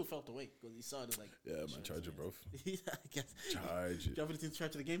story," he still felt away because he saw it as like, "Yeah, man, charge it, bro." I guess. Charge it. Do you have anything to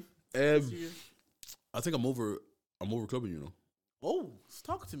charge to the game? I think I'm over clubbing. You know. Oh,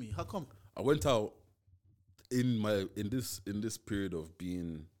 talk to me. How come? I went out in this period of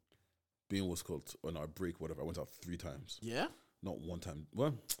being what's called on our break, whatever. I went out 3 times. Yeah. Not one time.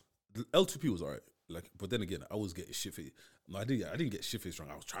 Well, L2P was alright. like, but then again, I was getting shit faced. No, I didn't get shit faced wrong.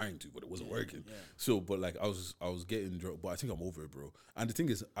 I was trying to, but it wasn't working. Yeah. So, but like, I was getting drunk, but I think I'm over it, bro. And the thing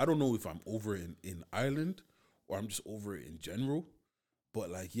is, I don't know if I'm over it in Ireland or I'm just over it in general. But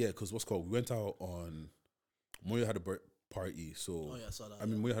like, yeah, because we went out on Moyo had a party, so I saw that. I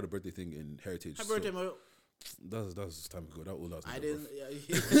mean, Moyo had a birthday thing in Heritage. Happy birthday, Moyo. That was time ago. That was I didn't.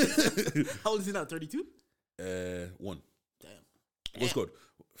 Yeah. How old is he now? 32. 1. Damn. What's good,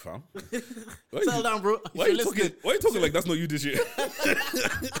 fam? Settle down, bro. Why are you talking like that's not you this year?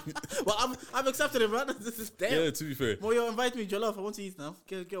 Well, I've accepted it, man. This is damn. Yeah, to be fair. Moyo, invite me, Jollof. I want to eat now.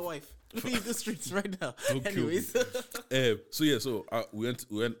 Get a wife. Leave the streets right now. Anyways. So we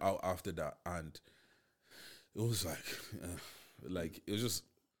went out after that, and it was like it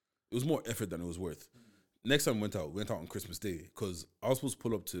was more effort than it was worth. Next time we went out on Christmas Day, because I was supposed to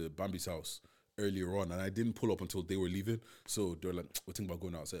pull up to Bambi's house earlier on, and I didn't pull up until they were leaving. So they were like, we're thinking about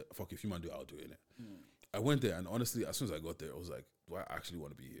going out. I said, fuck, if you man do it, I'll do it, innit? I went there, and honestly, as soon as I got there, I was like, do I actually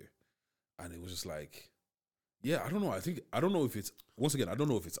want to be here? And it was just like, yeah, I don't know. I don't know if it's, once again, I don't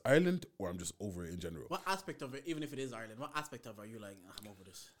know if it's Ireland or I'm just over it in general. What aspect of it, even if it is Ireland, what aspect of it are you like, I'm over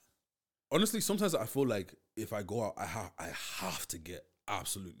this? Honestly, sometimes I feel like if I go out, I have to get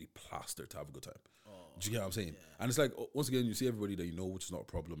absolutely plastered to have a good time. Do you get what I'm saying? Yeah. And it's like, once again, you see everybody that you know, which is not a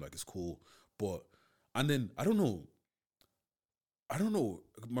problem. Like, it's cool. But, and then, I don't know.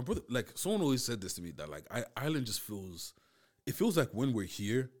 My brother, like, someone always said this to me, that, like, Ireland just feels, it feels like when we're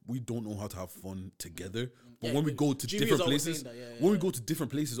here, we don't know how to have fun together. But when we go to different places, we go to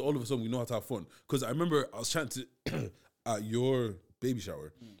different places, all of a sudden we know how to have fun. Because I remember I was chatting to, at your baby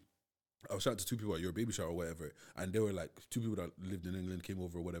shower, I was chatting to 2 people at your baby shower or whatever, and they were like, 2 people that lived in England came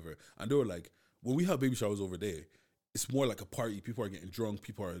over or whatever, and they were like, when we have baby showers over there, it's more like a party. People are getting drunk.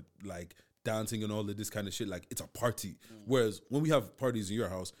 People are like dancing and all of this kind of shit. Like, it's a party. Whereas when we have parties in your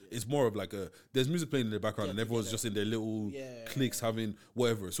house, it's more of like there's music playing in the background and everyone's just in their little cliques having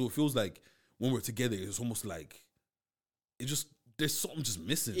whatever. So it feels like when we're together, it's almost like there's something just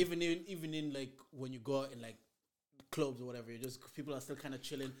missing. Even in like when you go out in like clubs or whatever, people are still kind of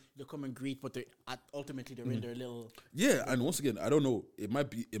chilling. They come and greet, but ultimately they're in their little. Yeah, and once again, I don't know. It might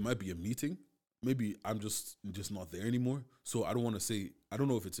be a meeting. Maybe I'm just not there anymore. So I don't want to say, I don't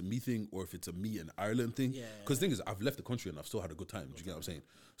know if it's a me thing or if it's a me and Ireland thing. Because the thing is, I've left the country and I've still had a good time. Do you get what I'm saying?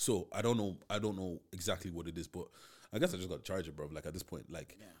 So I don't know exactly what it is, but I guess I just got to charge it, bro. Like, at this point,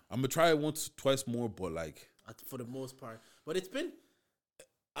 like, I'm going to try it once, twice more, but like. For the most part. But it's been,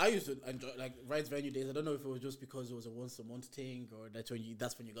 I used to enjoy, like, Rides Venue days. I don't know if it was just because it was a once a month thing or that's when you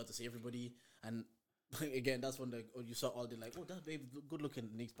got to see everybody. And again, that's when you saw all the like, oh, that babe good looking.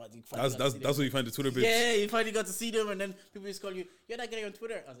 That's when you find the Twitter babes. Yeah, you finally got to see them, and then people just call you, you're that guy on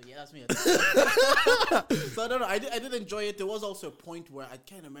Twitter. I was like, yeah, that's me. So I don't know. I did enjoy it. There was also a point where I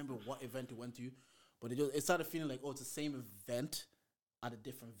can't remember what event we went to, but it started feeling like, oh, it's the same event at a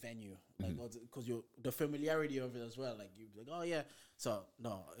different venue, like because the familiarity of it as well. Like you like, oh yeah. So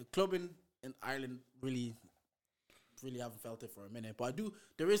no, clubbing in Ireland really haven't felt it for a minute, but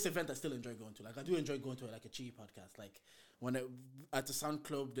there is an event I still enjoy going to. Like, I do enjoy going to like a cheeky podcast. Like when at the Sound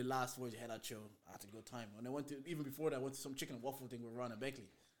Club, the last Words You Had that show, I had a good time. When I went to, even before that, I went to some chicken and waffle thing with Ron and Beckley.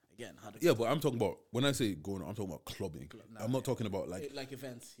 Again, but I'm talking about, when I say going, I'm talking about clubbing. I'm not talking about like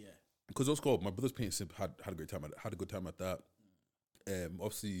events, yeah. Because it was called, my brother's paint simp had a great time. Had a good time at that.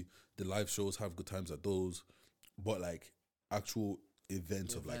 Obviously the live shows have good times at those, but like actual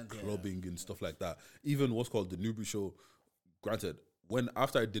events of like clubbing and stuff like that. Even what's called the Newbury show. Granted,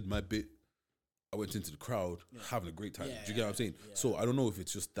 after I did my bit, I went into the crowd having a great time. Do you get what I'm saying? Yeah. So I don't know if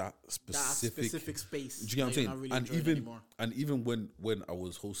it's just that specific space. Do you get what I'm saying? Really and even when I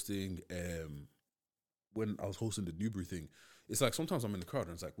was hosting the Newbury thing, it's like sometimes I'm in the crowd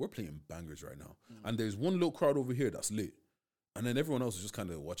and it's like, we're playing bangers right now, and there's one little crowd over here that's lit, and then everyone else is just kind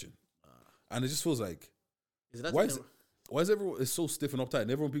of watching, and it just feels like, why is everyone so stiff and uptight?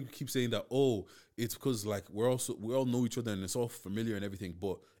 And everyone keeps saying that, oh, it's because like we all know each other and it's all familiar and everything.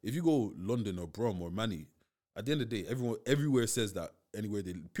 But if you go London or Brum or Manny, at the end of the day, everyone everywhere says that anywhere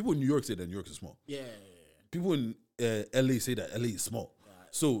people in New York say that New York is small. Yeah. People in LA say that LA is small.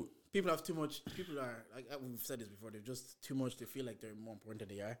 So people have too much. People are like, we've said this before. They're just too much. They feel like they're more important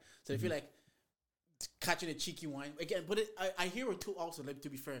than they are. So they feel like catching a cheeky wine again, but I hear it too also, like, to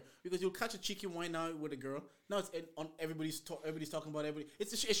be fair, because you'll catch a cheeky wine now with a girl. Now it's on everybody's talking about everybody.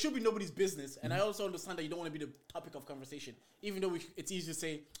 It should be nobody's business, and I also understand that you don't want to be the topic of conversation. Even though it's easy to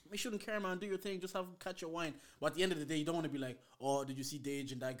say, we shouldn't care, man. Do your thing, just catch your wine. But at the end of the day, you don't want to be like, oh, did you see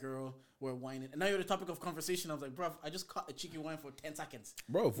Deji and that girl were whining? And now you're the topic of conversation. I was like, bro, I just caught a cheeky wine for 10 seconds.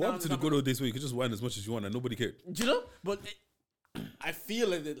 Bro, what happened to the good old days where you could just wine as much as you want and nobody cared? Do you know? But I feel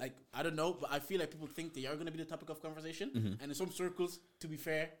like I don't know, but I feel like people think they are going to be the topic of conversation, and in some circles, to be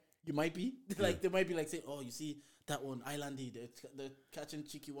fair, you might be like they might be like saying, "Oh, you see that one, Islandy, the catching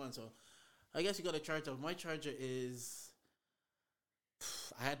cheeky one." So, I guess you got a charger. My charger is.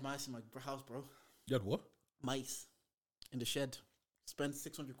 I had mice in my house, bro. You had what? Mice in the shed. Spent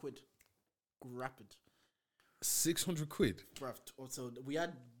 600 quid. Rapid. 600 quid. Bruv. So we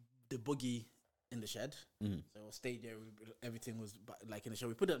had the buggy in the shed. So it stayed there. Everything was like in the shed.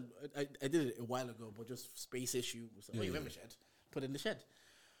 We put it. I did it a while ago, but just space issue. So, you have a shed. Put it in the shed.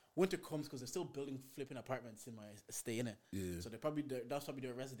 Winter comes because they're still building flipping apartments in my stay in it. Yeah. So that's probably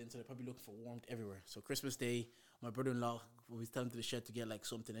their residence. So they're probably looking for warmth everywhere. So Christmas Day, my brother-in-law was down to the shed to get like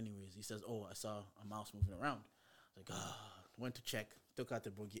something. Anyways, he says, "Oh, I saw a mouse moving around." I was like, went to check. Took out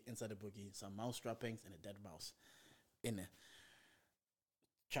the boogie. Inside the boogie, some mouse trappings and a dead mouse in there.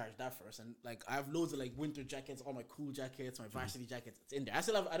 Charge that first, and like I have loads of like winter jackets, all my cool jackets, my varsity jackets. It's in there.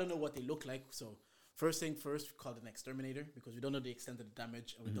 I don't know what they look like, so. First thing first, we called an exterminator because we don't know the extent of the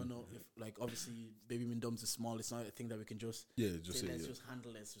damage, and we don't know if, like, obviously, baby Mindums is small. It's not a thing that we can just just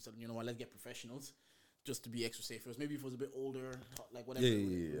handle it. So you know what? Let's get professionals just to be extra safe. Maybe if it was a bit older, like whatever,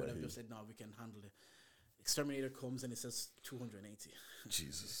 whatever. Just said no, we can handle it. Exterminator comes and it says 280.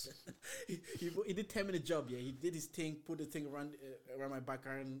 Jesus. he did 10-minute job. Yeah, he did his thing, put the thing around my back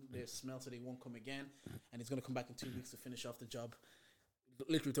iron, the smell, so they won't come again, and he's gonna come back in 2 weeks to finish off the job.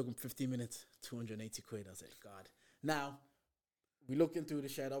 Literally took him 15 minutes, 280 quid. I was like, God. Now, we look into the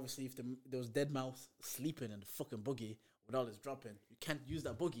shed. Obviously, if there was dead mouse sleeping in the fucking buggy with all this dropping, you can't use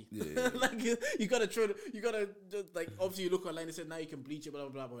that buggy. Yeah. Like, you gotta try to, just, like, obviously, you look online and say, now you can bleach it, blah,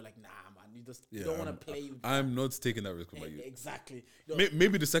 blah, blah. But we're like, nah, man, you don't want to play with I'm not taking that risk about you. Exactly.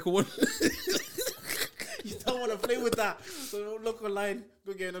 Maybe the second one. You don't want to play with that. So look online,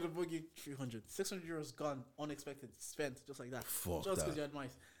 go get another boogie. 300, 600 euros gone, unexpected, spent just like that. Fuck just because you had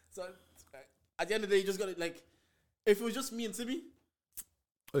mice. So at the end of the day, you just got to like. If it was just me and Simi,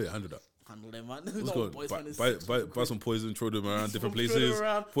 oh yeah, handle that. Handle them, man. Let's go. Buy some poison, throw them around different places.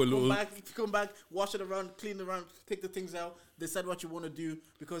 Put a little. Come back, wash it around, clean it around, take the things out. Decide what you want to do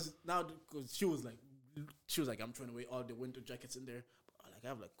because now, because she was like, I'm throwing away all the winter jackets in there. I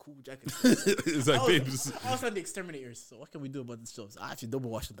have like cool jackets. It's like babes. I was on the exterminators. So what can we do about this stuff? I actually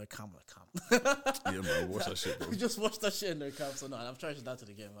double washed their cam. Yeah, man, wash that shit, bro. We just washed that shit in their cam. So no, I'm charging that to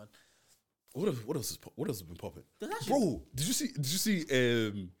the game, man. What else has been popping, bro? Did you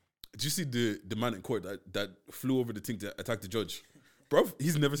see the man in court that flew over the thing to attack the judge, bro?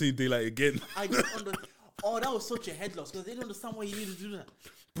 He's never seen daylight again. I don't understand. Oh, that was such a head loss because they didn't understand why you needed to do that,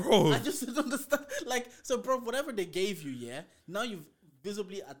 bro. I just don't understand. Like, so, bro, whatever they gave you, yeah. Now you've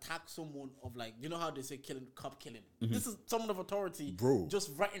visibly attack someone of like, you know how they say cop killing. This is someone of authority, bro, just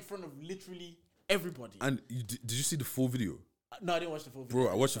right in front of literally everybody. And did you see the full video? No, I didn't watch the full video.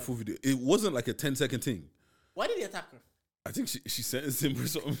 Bro, I watched the full video. It wasn't like a 10-second thing. Why did he attack her? I think she sentenced him or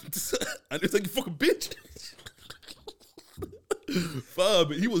something. And it's like, you fucking bitch.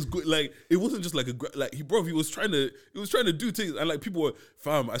 Fam, he was good. Like, it wasn't just like he was trying to do things, and like people were,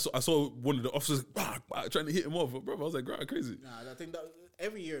 fam. I saw one of the officers trying to hit him off, bro. I was like, crazy. Nah, I think that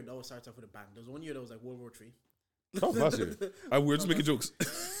every year that always starts off with a bang. There was one year that was like World War III. Oh, last year. We're just making jokes.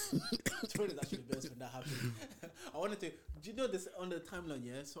 Jordan is actually the best when that happened. I wanted to. Do you know this on the timeline?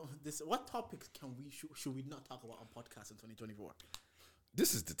 Yeah. So what topics should we not talk about on podcasts in 2024?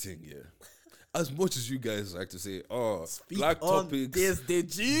 This is the thing, yeah. As much as you guys like to say, speak black topics, this,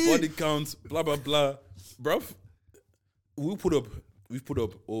 Deji, body counts, blah blah blah, bruv, we've put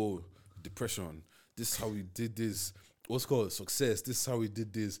up depression. This is how we did this. What's called success. This is how we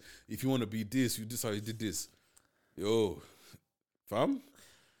did this. If you want to be this, this is how you did this. Yo, fam,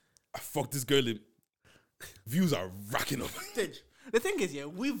 I fucked this girl in. Views are racking up. The thing is, yeah,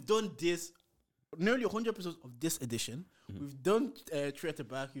 we've done this. Nearly 100 episodes of this edition. We've done Tree at the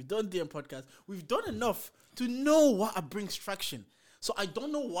Back. We've done DM podcast. We've done enough to know what brings traction. So I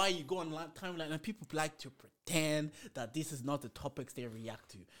don't know why you go on timeline and people like to pretend that this is not the topics they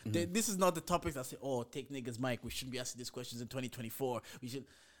react to. This is not the topics that say, "Oh, take niggas mic. We shouldn't be asking these questions in 2024. We should."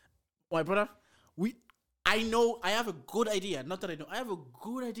 My brother, I know I have a good idea. Not that I know. I have a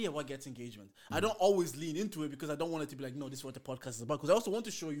good idea what gets engagement. I don't always lean into it because I don't want it to be like, no, this is what the podcast is about. Because I also want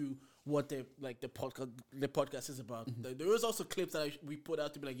to show you what the podcast is about. There is also clips that we put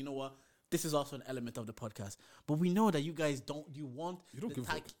out to be like, you know what, this is also an element of the podcast. But we know that you guys don't. You want the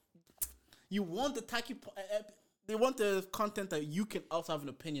tacky. They want the content that you can also have an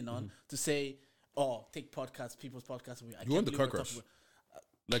opinion on to say, oh, take people's podcasts away. You want the car crash.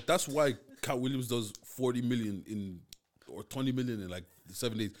 Like, that's why Katt Williams does 40 million or 20 million in like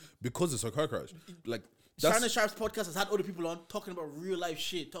 7 days, because it's a car crash. Like, Shannon Sharp's podcast has had other people on talking about real life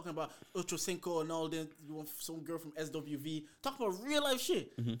shit, talking about Ultra Cinco and all this. You want some girl from SWV talking about real life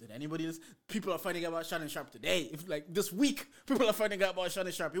shit. Did anybody else? People are finding out about Shannon Sharp today. If like this week, people are finding out about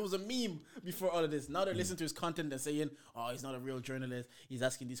Shannon Sharp. It was a meme before all of this. Now they're listening to his content and saying, "Oh, he's not a real journalist. He's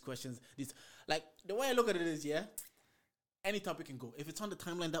asking these questions." These like the way I look at it is, yeah. Any topic can go. If it's on the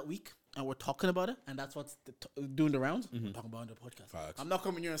timeline that week and we're talking about it and that's what's doing the rounds, we're talking about it on the podcast. Facts. I'm not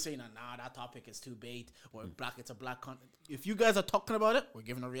coming here and saying, nah, that topic is too bait or black, it's a black content. If you guys are talking about it, we're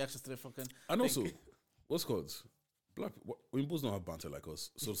giving our reactions to the fucking And also, what's called? Black Oyimbos don't have banter like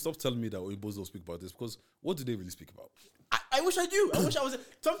us. So stop telling me that Oyimbos don't speak about this because what do they really speak about? I wish I do. I wish I was.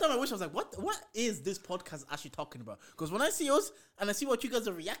 Sometimes I wish I was like, what is this podcast actually talking about? Because when I see us and I see what you guys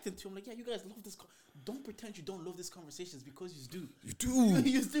are reacting to, I'm like, yeah, you guys love this. Don't pretend you don't love these conversations because you do. You do.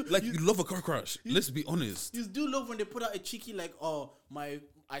 You do. Like you love a car crash. Let's be honest. You do love when they put out a cheeky like, oh,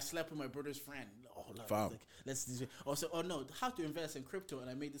 I slept with my brother's friend. Oh, like, let's do it. Also, oh no, how to invest in crypto and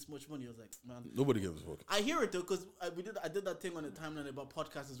I made this much money. I was like, man, Nobody gives a fuck. I hear it though because I did that thing on the timeline about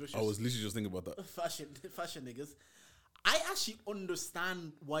podcasters. Which I was literally just thinking about that. fashion niggas. I actually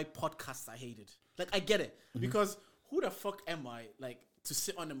understand why podcasts are hated. Like, I get it. Because who the fuck am I, like, to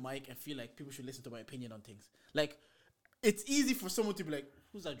sit on a mic and feel like people should listen to my opinion on things? Like, it's easy for someone to be like,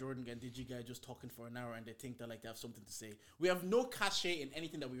 who's that Jordan and Deji guy just talking for an hour and they think that, like, they have something to say. We have no cachet in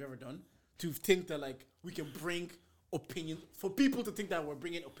anything that we've ever done to think that, like, we can bring opinion, for people to think that we're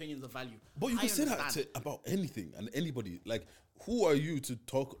bringing opinions of value. But you can say that about anything and anybody. Like, who are you to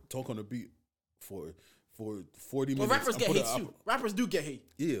talk on a beat for 40 minutes? But rappers get hate too. Rappers do get hate.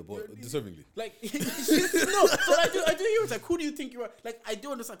 Yeah, but deservingly. Like, no, so I do hear it's like, who do you think you are? Like, I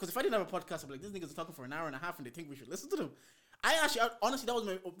do understand, because if I didn't have a podcast, I'm like, these niggas are talking for an hour and a half and they think we should listen to them. Honestly, that was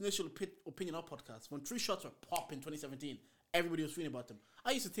my initial opinion on podcasts. When Three Shots were pop in 2017, everybody was tweeting about them.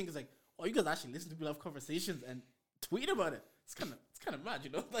 I used to think it's like, oh, you guys actually listen to people have conversations and tweet about it. It's kind of mad,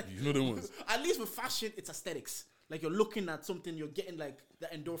 you know? Like, You know them ones. At least with fashion, it's aesthetics. Like, you're looking at something, you're getting like the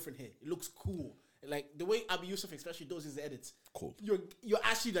endorphin hit. It looks cool. Like the way Abi Yusuf especially does his edits. Cool. You're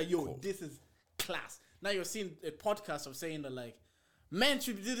actually like, yo, this is class. Now you're seeing a podcast of saying that like men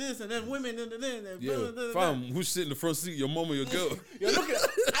should do this and then women and then fam, who's sitting in the front seat? Your mom or your girl? You're looking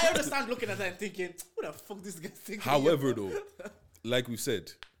at, I understand looking at that and thinking, who the fuck this guy thinking? However, though, like we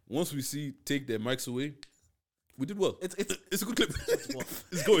said, once we take their mics away, we did well. It's a good clip.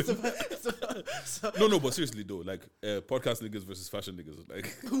 It's going. No, but seriously though, like podcast niggas versus fashion niggas, like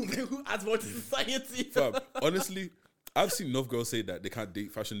who adds more to society? Fam, honestly, I've seen enough girls say that they can't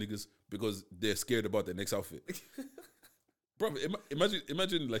date fashion niggas because they're scared about their next outfit. Bro,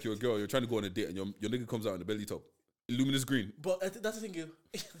 imagine like you're a girl, you're trying to go on a date and your nigga comes out in a belly top, luminous green. But that's the thing.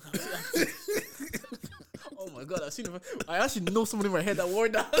 Oh my god, I've seen him. I actually know someone in my head that wore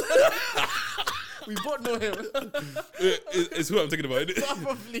that. We both know him. It's who I'm thinking about, isn't it?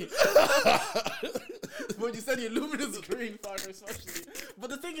 Probably. But you said you're luminous green, partner, especially.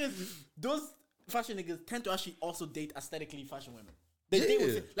 But the thing is, those fashion niggas tend to actually also date aesthetically fashion women. They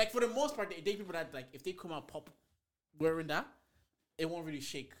date like, for the most part, they date people that, like, if they come out pop wearing that, it won't really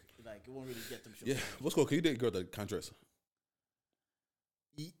shake. Like, it won't really get them. Yeah. What's called? Can you date a girl that can't dress?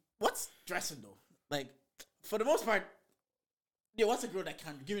 What's dressing though? Like, for the most part, yeah, what's a girl that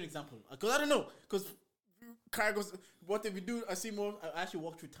can? Give me an example. Because I don't know. Because cargos, what did we do? I see more. I actually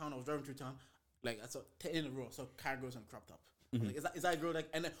walked through town. I was driving through town. Like, I saw 10 in a row. So cargos and crop top. Like, is that a girl like,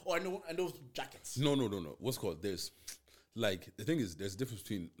 and those jackets? No. What's called? There's, like, the thing is, there's a difference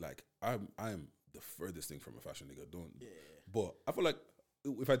between, like, I'm the furthest thing from a fashion nigga. But I feel like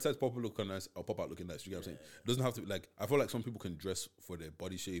if I decide to pop out looking nice, I'll pop out looking nice. You get what I'm saying? It doesn't have to be like, I feel like some people can dress for their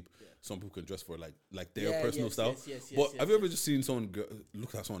body shape. Yeah. Some people can dress for like their personal style. But have you ever just seen someone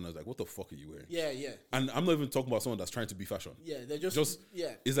look at someone and was like, what the fuck are you wearing? Yeah. And I'm not even talking about someone that's trying to be fashion. Yeah, they're just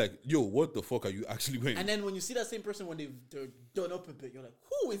It's like, yo, what the fuck are you actually wearing? And then when you see that same person when they're done up a bit, you're like,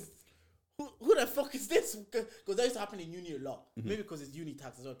 who the fuck is this? Because that used to happen in uni a lot. Maybe because it's uni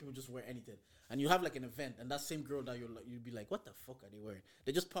tax as well. People just wear anything. And you have like an event, and that same girl that you'd be like, what the fuck are they wearing?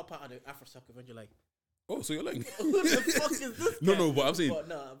 They just pop out of the Afro Sock event. You're like, oh, so you're like, who the fuck is this? No, but I'm saying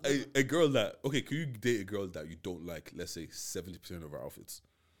a girl that, okay, can you date a girl that you don't like? Let's say 70% of her outfits.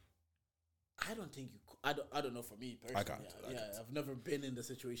 I don't think you. I don't know. For me personally, I can't. I've never been in the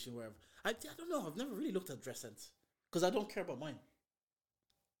situation where I don't know. I've never really looked at dress sense because I don't care about mine.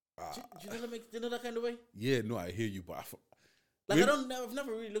 Do you know that kind of way? Yeah, no, I hear you, but I've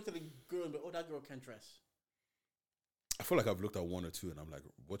never really looked at a girl and be, oh, that girl can't dress. I feel like I've looked at one or two and I'm like,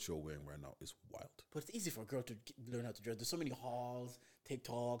 what you're wearing right now is wild. But it's easy for a girl to learn how to dress. There's so many hauls,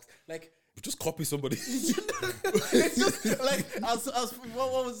 TikToks, like. Just copy somebody. It's just like, as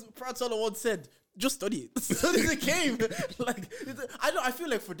what was Prat Solo once said, just study it. Study the game. Like, I feel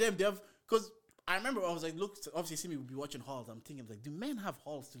like for them, they have, because I remember I was like, look, obviously, see me would be watching halls. I'm thinking, like, do men have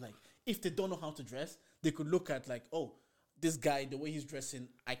halls to, like, if they don't know how to dress, they could look at, like, oh, this guy, the way he's dressing,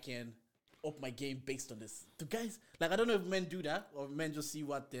 I can up my game based on this. Do guys, like, I don't know if men do that, or men just see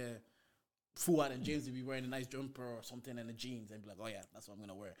what the Fuad and James will be wearing, a nice jumper or something and the jeans, and be like, oh yeah, that's what I'm going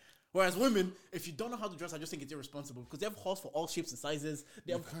to wear. Whereas women, if you don't know how to dress, I just think it's irresponsible, because they have halls for all shapes and sizes.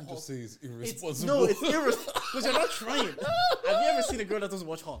 They have can't halls. just say it's irresponsible. No, it's irresponsible, because you're not trying. Have you ever seen a girl that doesn't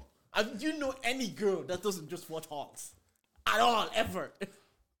watch Hall? Do you know any girl that doesn't just watch Halls? At all, ever.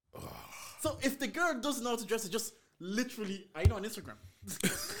 So if the girl doesn't know how to dress, it's just literally, are you on Instagram?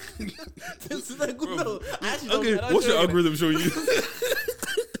 This is like, no, I actually don't. Okay, what's your algorithm showing you?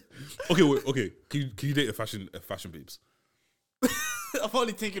 Okay, wait, okay. Can you date a fashion babes? I'm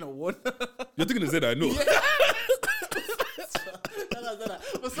only thinking of one. You're thinking of Zed, I know. Yeah.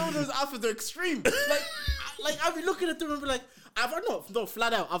 But some of those outfits are extreme. Like I'll be looking at them and be like, no,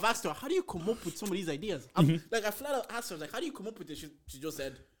 flat out. I've asked her, how do you come up with some of these ideas? Like, I flat out asked her, like, how do you come up with this? She just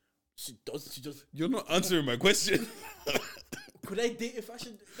said, she just. You're not answering my question. Could I date if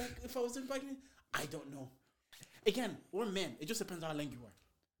I was in back? I don't know. Again, we're men. It just depends on how leng you are.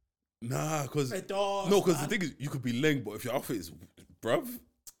 Nah, because the thing is, you could be leng, but if your outfit is, bruv.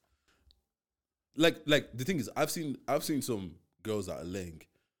 Like the thing is, I've seen some girls that are leng,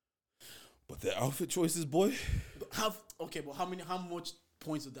 but their outfit choices, boy. But how much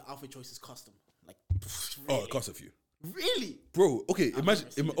points of the outfit choices cost them? Like, really? Oh, it costs a few. Really, bro? Okay, imagine.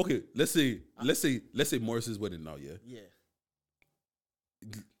 Okay, let's say Morris's wedding now. Yeah. Yeah.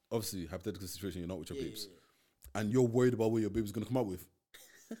 Obviously, hypothetical situation. You're not with your babes, and you're worried about what your baby's gonna come out with.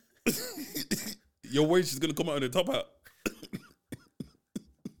 You're worried she's gonna come out in a top hat.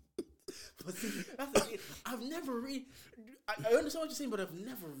 But see, that's the thing. I've never really. I understand what you're saying, but I've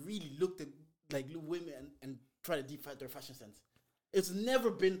never really looked at like women and try to define their fashion sense. It's never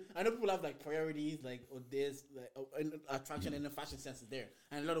been. I know people have like priorities, like this, like attraction, and the fashion sense is there.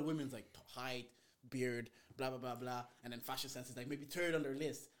 And a lot of women's like height, beard, blah blah blah blah, and then fashion sense is like maybe third on their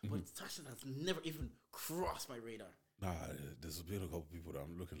list. But it's fashion that's never even crossed my radar. Nah, there's been a couple people that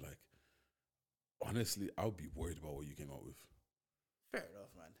I'm looking like. Honestly, I would be worried about what you came out with. Fair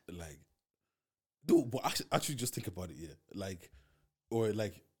enough, man. Like, dude, but actually just think about it, yeah. Like, or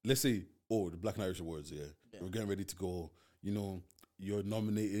like, let's say, the Black and Irish Awards, yeah. We're getting ready to go. You know, you're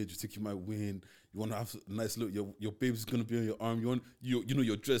nominated. You think you might win. You want to have a nice look. Your baby's gonna be on your arm. You know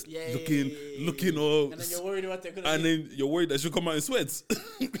you're dressed, looking all. And then you're worried what they're gonna. And then you're worried that she'll come out in sweats,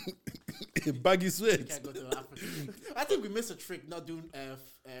 in baggy sweats. Can't go to Africa. I think we missed a trick not doing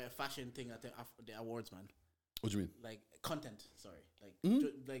fashion thing at the awards, man. What do you mean? Like content. Sorry,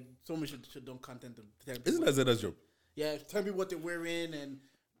 like someone should done content. Isn't that Zeda's job? Yeah, tell me what they're wearing and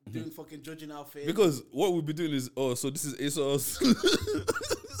doing fucking judging outfits. Because what we'll be doing is, so this is ASOS.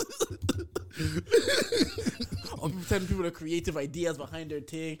 I'm telling people the creative ideas behind their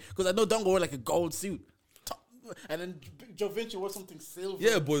thing. Because I know Don go wear like a gold suit. And then Joe Vinci wore something silver.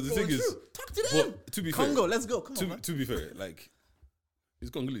 Yeah, but the thing is, talk to them. To be Congo, fair, let's go. Come on, man. To be fair, like, it's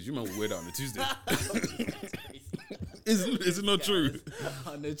Congolese. You might wear that on a Tuesday. Is it not true?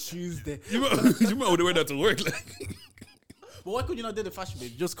 On a Tuesday. You might wear that to work. Like. But why could you not do the fashion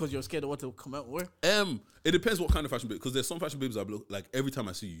babe? Just because you're scared of what to come out with? It depends what kind of fashion babe. Because there's some fashion babes that look like every time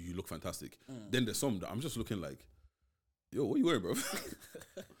I see you, you look fantastic. Then there's some that I'm just looking like, yo, what you wearing, bro?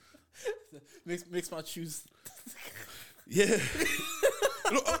 Makes my shoes. Yeah.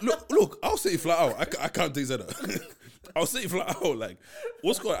 Look, I'll say it flat out. I can't take that. I'll say it flat out. Like,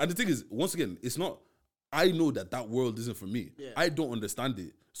 what's going on? And the thing is, once again, it's not, I know that world isn't for me. Yeah. I don't understand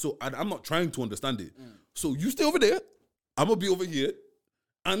it. So I'm not trying to understand it. So you stay over there. I'm going to be over here.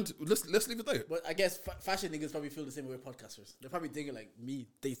 And let's leave it there. But I guess fashion niggas probably feel the same way with podcasters. They're probably thinking like, me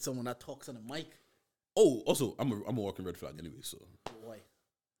date someone that talks on a mic. Oh, also, I'm a walking red flag anyway, so. Why?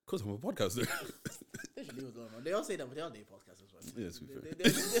 Because I'm a podcaster. They should leave us alone. They all say that, but they all date podcasters. Right? Yeah, to be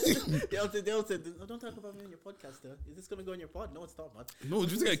fair. They all say, don't talk about me on your podcast. Is this going to go on your pod? No, it's not, man. No,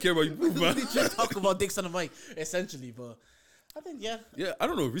 do you think I care about you, man? They just talk about dicks on the mic, essentially. But I think, yeah. Yeah, I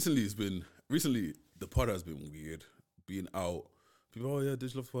don't know. Recently, the pod has been weird. Being out. People,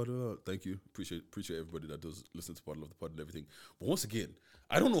 digital pod. Thank you. Appreciate everybody that does listen to pod, love the pod and everything. But once again,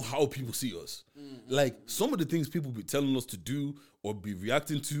 I don't know how people see us. Like, some of the things people be telling us to do or be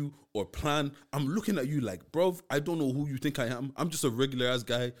reacting to or plan, I'm looking at you like, bruv, I don't know who you think I am. I'm just a regular ass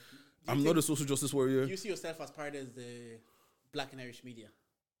guy. I'm not a social justice warrior. You see yourself as part of the Black and Irish media?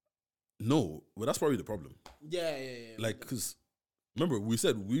 No, but that's probably the problem. Yeah. Like, because remember we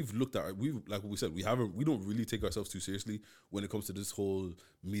don't really take ourselves too seriously when it comes to this whole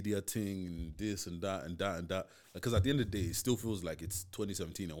media thing and this and that and that and that. Because at the end of the day, it still feels like it's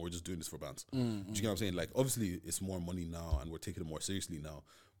 2017 and we're just doing this for bands. Do you get what I'm saying? Like, obviously, it's more money now and we're taking it more seriously now.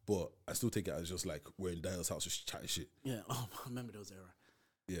 But I still take it as just like we're in Dial's house just chatting shit. Yeah. Oh, I remember those era.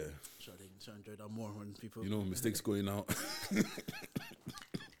 Yeah. Sure, they can enjoy that more when people. Mistakes going out.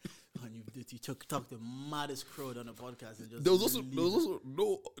 When you talk the maddest crowd on a podcast and just There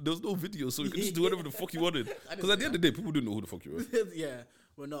was no video, so you could just do whatever the fuck you wanted. Because at the end of the day, people didn't know who the fuck you were. Yeah,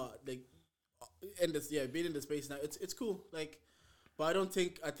 we're not like being in the space now. It's cool. Like, but I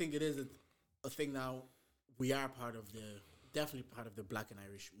think it is a thing now. We are definitely part of the Black and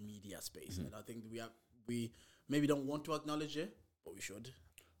Irish media space, and I think we maybe don't want to acknowledge it, but we should.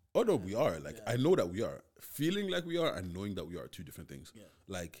 Oh no, we are. Like, I know that we are. Feeling like we are and knowing that we are two different things. Yeah.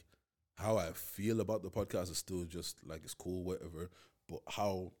 Like, how I feel about the podcast is still just like it's cool, whatever. But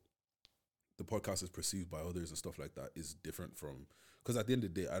how the podcast is perceived by others and stuff like that is different from. Because at the end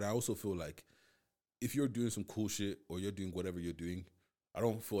of the day, and I also feel like if you're doing some cool shit or you're doing whatever you're doing, I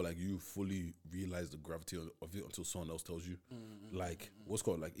don't feel like you fully realize the gravity of it until someone else tells you. Like, what's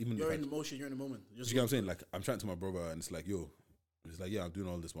called like even You're if in the motion, you're in the moment. you get what I'm saying? Like, I'm chatting to my brother and it's like, yo. He's like, yeah, I'm doing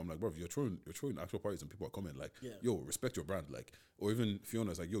all this, but I'm like, bro, you're throwing actual parties and people are coming, like, yo, respect your brand, like, or even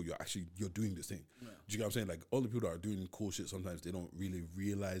Fiona's like, yo, you're doing this thing. Yeah. Do you get what I'm saying? Like, all the people that are doing cool shit, sometimes they don't really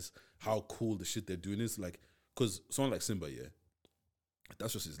realize how cool the shit they're doing is, like, because someone like Simba,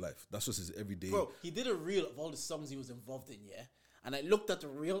 that's just his life, that's just his everyday. Bro, he did a reel of all the songs he was involved in, and I looked at the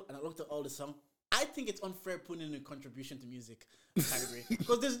reel and I looked at all the songs. I think it's unfair putting in a contribution to music category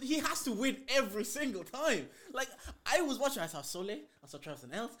because he has to win every single time. Like, I was watching, I saw Soleil, I saw Travis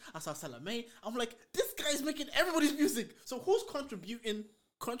and Else, I saw Salame. I'm like, this guy's making everybody's music. So who's contributing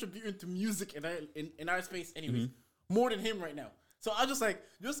to music in our space anyways? More than him right now. So I just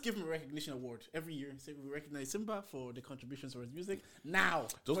just give him a recognition award every year. Say we recognize Simba for the contributions for his music. Now,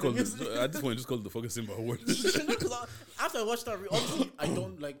 at this point, just call it the fucking Simba award. After I watched that, obviously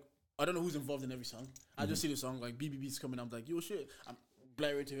I don't know who's involved in every song. I just see the song, like, BBB's coming. I'm like, yo, shit. I'm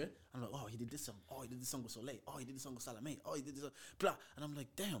blaring to it. I'm like, oh, he did this song. Oh, he did this song with Soleil. Oh, he did this song with Salame. Oh, he did this song. Blah. And I'm like,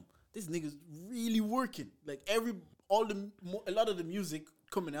 damn, this nigga's really working. Like, a lot of the music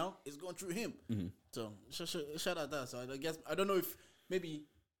coming out is going through him. So, shout out that. So, I guess, I don't know if maybe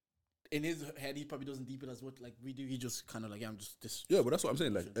in his head, he probably doesn't deep it as what, like, we do. He just kind of like, I'm just this. Yeah, but that's what I'm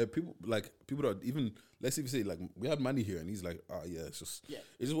saying. Like, people that even, let's even say, like, we had Manny here and he's like, it's just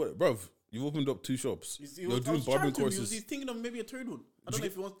what, bruv, you've opened up 2 shops. You're doing barbering courses. He's thinking of maybe a third one. I don't know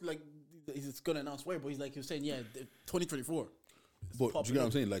if he wants to, like, he's going to announce where, but he was saying, 2024. But do you get what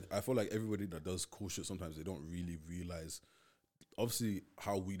I'm saying? Like, I feel like everybody that does cool shit, sometimes they don't really realize, obviously,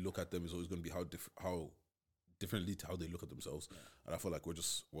 how we look at them is always going to be how differently to how they look at themselves. And I feel like we're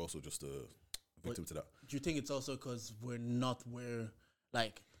also just a victim to that. Do you think it's also because we're not where,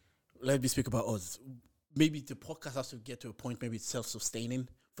 like, let me speak about us. Maybe the podcast has to get to a point, maybe it's self-sustaining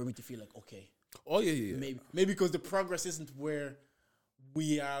for me to feel like, okay. Oh, yeah. Maybe because the progress isn't where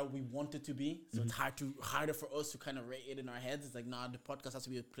we want it to be. So it's harder for us to kind of rate it in our heads. It's like, nah, the podcast has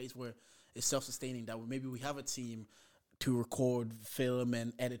to be a place where it's self-sustaining, that maybe we have a team to record, film,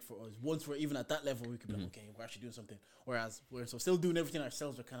 and edit for us. Once we're even at that level, we could be like, okay, we're actually doing something. Whereas we're still doing everything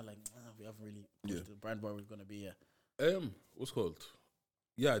ourselves. We're kind of like, we haven't really pushed the brand where we're going to be. What's called?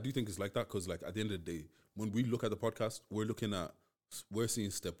 Yeah, I do think it's like that because, like, at the end of the day, when we look at the podcast, we're seeing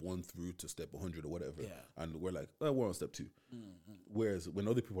step 1 through to step 100 or whatever, and we're like, we're on step 2. Whereas when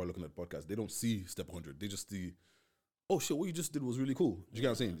other people are looking at the podcast, they don't see step 100. They just see, oh shit, what you just did was really cool. Do you get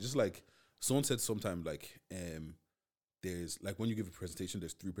what I'm saying? Just like someone said sometime, like, there's, like, when you give a presentation,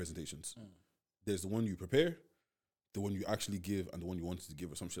 there's 3 presentations. There's the one you prepare, the one you actually give, and the one you wanted to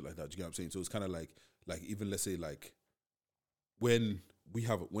give, or some shit like that. Do you get what I'm saying? So it's kind of like even, let's say, like, when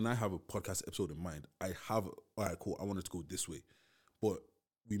I have a podcast episode in mind, I have, all right, cool, I want it to go this way. But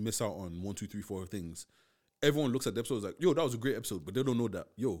we miss out on 1, 2, 3, 4 things. Everyone looks at the episode like, yo, that was a great episode, but they don't know that,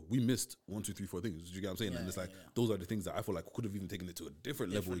 yo, we missed 1, 2, 3, 4 things. Do you get what I'm saying? And it's like, those are the things that I feel like we could have even taken it to a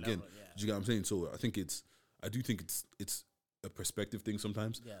different level again. Do you get what I'm saying? So I do think it's a perspective thing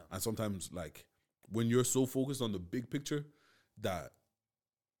sometimes. Yeah. And sometimes, like, when you're so focused on the big picture that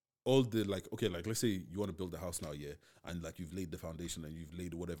all the, like, okay, like, let's say you want to build a house now, and, like, you've laid the foundation and you've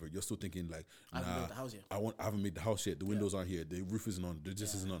laid whatever, you're still thinking, like, I haven't made the house yet. I haven't made the house yet. The windows aren't here. The roof isn't on. The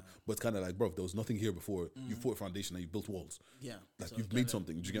this isn't on. But it's kind of like, bro, there was nothing here before. You put a foundation and you built walls. Yeah. Like, so you've made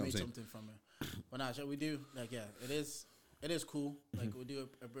something. Do you get what I'm saying? Something from it. But nah, we do, like, it is cool. Like, we do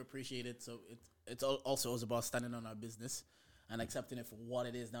appreciate it. So it's also about standing on our business and accepting it for what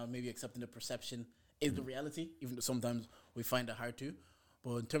it is now. Maybe accepting the perception is the reality, even though sometimes we find it hard to.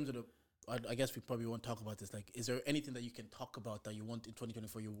 But in terms of I guess we probably won't talk about this. Like, is there anything that you can talk about that you want in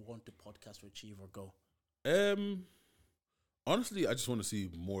 2024? You want the podcast to achieve or go? Honestly, I just want to see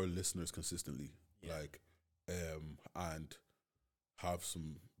more listeners consistently, and have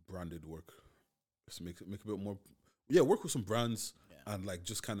some branded work. Just make a bit more. Yeah, work with some brands and like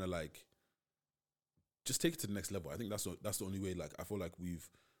just kind of like just take it to the next level. I think that's the only way. Like, I feel like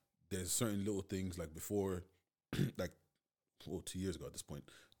there's certain little things like before, like 2 years ago at this point.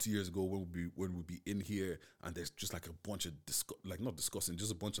 2 years ago when we'd be in here and there's just like a bunch of not discussing,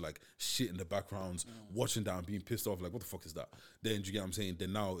 just a bunch of like shit in the backgrounds, watching that and being pissed off. Like, what the fuck is that? Then do you get what I'm saying?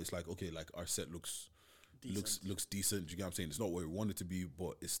 Then now it's like, okay, like our set looks decent. Do you get what I'm saying? It's not where we want it to be,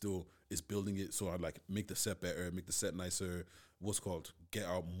 but it's building it. So I like make the set better, make the set nicer. Get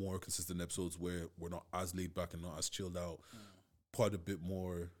out more consistent episodes where we're not as laid back and not as chilled out. Pod a bit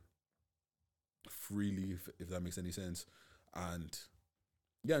more freely, if that makes any sense. And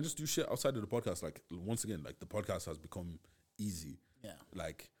yeah, just do shit outside of the podcast. Like, once again, like the podcast has become easy. Yeah.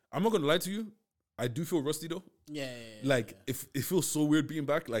 Like, I'm not gonna lie to you, I do feel rusty though. If it feels so weird being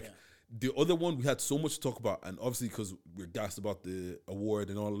back. Like the other one, we had so much to talk about, and obviously because we're gassed about the award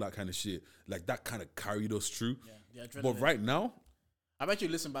and all of that kind of shit, like that kind of carried us through. Yeah. But right now, I bet you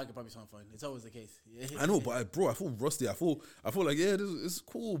listen back, it probably sound fine. It's always the case. I know, but I feel rusty. I feel like this is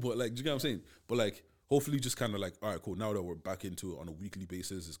cool, but like, do you get what I'm saying? But like, hopefully, just kind of like, all right, cool. Now that we're back into it on a weekly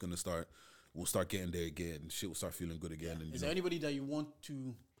basis, we'll start getting there again. Shit will start feeling good again. And is there anybody that you want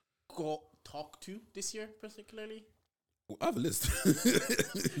to go talk to this year, particularly? Well, I have a list.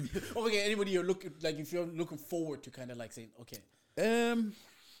 Okay, anybody you're looking, like, if you're looking forward to kind of like saying, okay.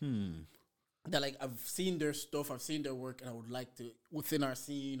 That like, I've seen their stuff, I've seen their work, and I would like to, within our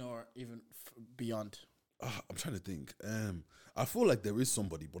scene or even beyond. I'm trying to think. I feel like there is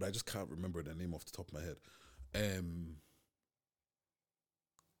somebody, but I just can't remember their name off the top of my head.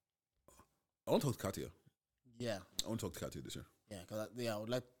 I want to talk to Katia. Yeah. I want to talk to Katia this year. Yeah, because I would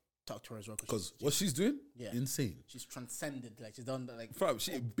like to talk to her as well. Because what she's doing, insane. She's transcended. Like, she's done like fam,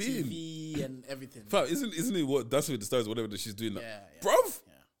 she been TV and everything. Fam, isn't it what That's With The Stars, whatever that she's doing? Yeah. Bruv,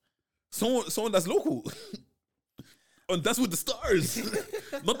 someone that's local. And That's With The Stars.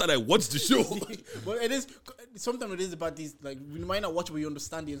 Not that I watched the show. But it is, sometimes it is about these, like, you might not watch it, but you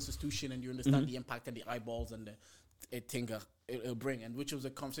understand the institution and you understand the impact and the eyeballs and the thing it'll bring. And which was a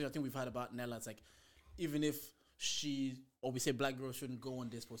conversation I think we've had about Nella. It's like, even if we say black girls shouldn't go on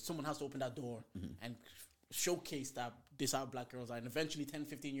this, but someone has to open that door and showcase that this how black girls are. And eventually 10,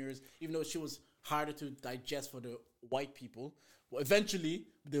 15 years, even though she was harder to digest for the white people, well, eventually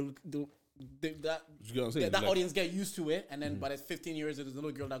that audience get used to it, and then by the 15 years there's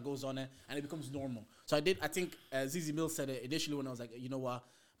another girl that goes on it and it becomes normal. So I think Zizi Mills said it initially when I was like, you know what,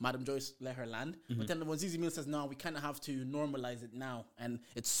 Madam Joyce, let her land. But then when Zizi Mills says no, we kind of have to normalize it now, and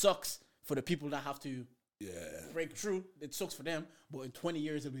it sucks for the people that have to break through. It sucks for them, but in 20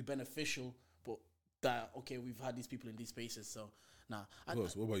 years it'll be beneficial. But that, okay, we've had these people in these spaces, so nah.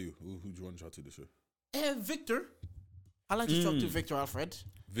 What about you? Who do you want to chat to this year? Victor. I like to talk to Victor Alfred.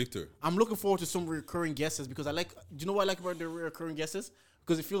 Victor. I'm looking forward to some recurring guesses because do you know what I like about the recurring guesses?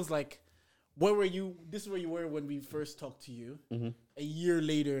 Because it feels like, where were you? This is where you were when we first talked to you. A year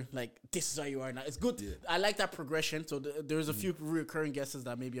later, like, this is how you are now. It's good. Yeah. I like that progression. So there's a few recurring guesses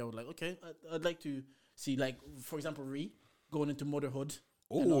that maybe I would like, okay, I'd like to see, like, for example, Ree going into motherhood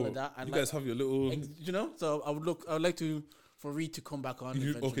and all of that. You guys have your little... So I would like for Ree to come back on.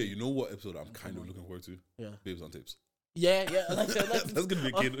 Okay, you know what episode I'm kind of looking forward to? Yeah. Babes on Tapes. Yeah. That's gonna be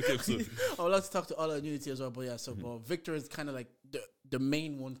a kid episode. I would like to talk to all our unity as well, but yeah. So, but Victor is kind of like the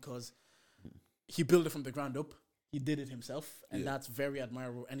main one because he built it from the ground up. He did it himself, and that's very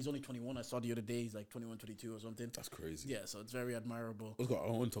admirable. And he's only 21. I saw the other day he's like 21, 22 or something. That's crazy. Yeah, so it's very admirable. I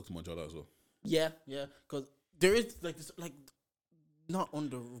want to talk to Manjala as well. Yeah, because there is like this, like, not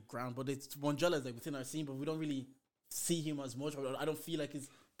underground, but it's Manjala is like within our scene, but we don't really see him as much. Or I don't feel like his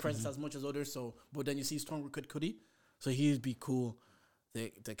presence as much as others. So, but then you see Strong Kid Cudi. So he'd be cool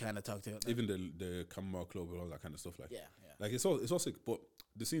to kind of talk to. Like, even the Camera Club and all that kind of stuff. Like, yeah. Like, it's all sick, but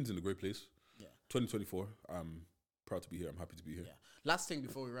the scene's in a great place. Yeah. 2024, I'm proud to be here. I'm happy to be here. Yeah. Last thing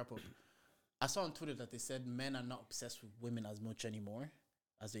before we wrap up, I saw on Twitter that they said men are not obsessed with women as much anymore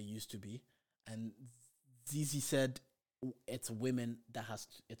as they used to be. And Zizi said it's women that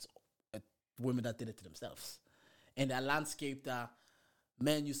women that did it to themselves. In a landscape that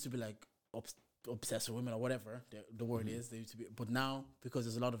men used to be like obsessed with women or whatever the word is, they used to be, but now because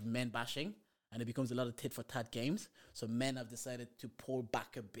there's a lot of men bashing and it becomes a lot of tit for tat games, so men have decided to pull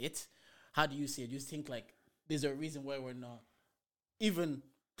back a bit. How do you see it? Do you think like there's a reason why we're not even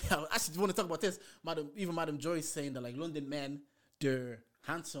I actually want to talk about this. Madam Joy is saying that like London men, they're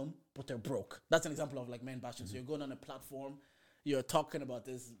handsome but they're broke. That's an example of like men bashing. So you're going on a platform, you're talking about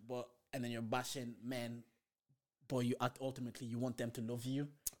this, and then you're bashing men, but you ultimately you want them to love you.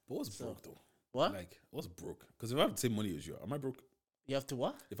 But what's broke though? What? Like what's broke? Because if I have the same money as you, am I broke? You have to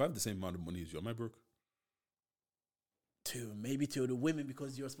what? If I have the same amount of money as you, am I broke? Maybe to the women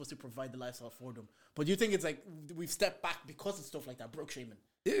because you're supposed to provide the lifestyle for them. But do you think it's like we've stepped back because of stuff like that, broke shaming?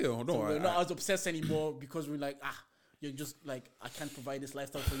 Yeah, no, So we're not as obsessed anymore because we're like, you're just like, I can't provide this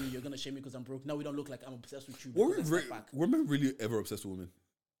lifestyle for you. You're gonna shame me because I'm broke. Now we don't look like I'm obsessed with you. Were men really ever obsessed with women?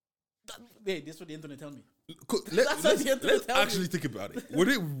 Hey, this is what the internet tell me. Let's actually think about it.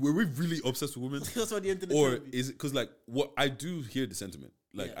 Were we really obsessed with women? That's what the internet or tell me. is it because like what I do hear the sentiment?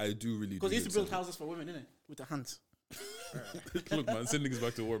 Like I do really because they used to build houses for women, innit? With their hands. Look, man, send niggas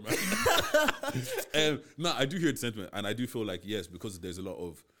back to war, man. No, I do hear the sentiment, and I do feel like yes, because there's a lot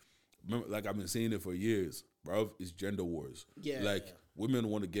of, like I've been saying it for years, bro. It's gender wars. Women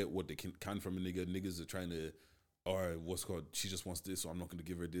want to get what they can from a nigga. Niggas are trying to, or what's called, she just wants this, so I'm not going to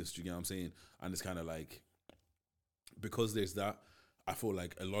give her this. Do you get what I'm saying? And it's kind of like, because there's that, I feel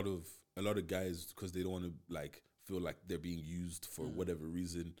like a lot of guys, because they don't want to like feel like they're being used for whatever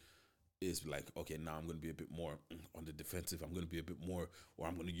reason. Is like, okay, now I'm going to be a bit more on the defensive. I'm going to be a bit more, or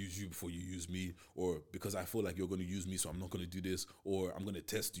I'm going to use you before you use me, or because I feel like you're going to use me, so I'm not going to do this, or I'm going to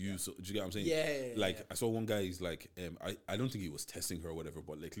test you. So do you get what I'm saying? Yeah. I saw one guy. He's like, I don't think he was testing her or whatever,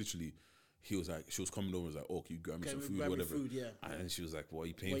 but like literally, he was like, she was coming over, and was like, oh, can you grab me some food, whatever. And she was like, well,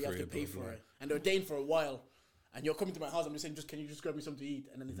 you paying for it? You have to pay for it. And they're dating for a while, and you're coming to my house. I'm just saying, can you just grab me something to eat?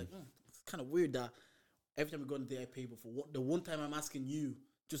 And then he's like, it's kind of weird that every time we go on a date, I pay, but for the one time I'm asking you,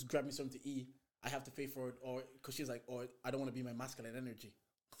 just grab me something to eat, I have to pay for it, or because she's like, or I don't want to be my masculine energy.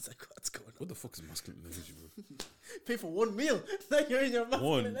 I was like, what's going on? What the fuck is masculine energy, bro? Pay for one meal, like you're in your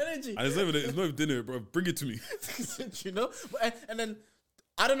masculine energy. And it's not even dinner, bro. Bring it to me. You know, and then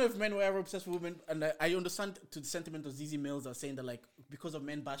I don't know if men were ever obsessed with women, and I understand to the sentiment of ZZ Mills are saying that like because of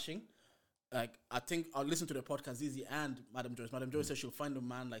men bashing. Like, I think I'll listen to the podcast, Zizi and Madam Joyce. Madam Joyce says she'll find a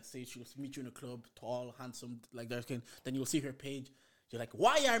man, like, say she'll meet you in a club, tall, handsome, like dark skin. Then you'll see her page. You're like,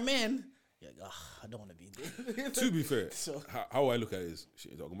 why are men? You're like, I don't want to be there. To be fair, so how I look at it is,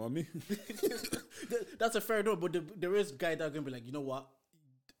 she ain't talking about me. That's a fair note, but there is guy that are going to be like, you know what?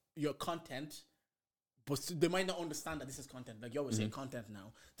 Your content, but they might not understand that this is content. Like, you always say content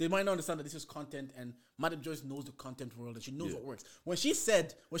now. They might not understand that this is content, and Madam Joyce knows the content world, and she knows what works. When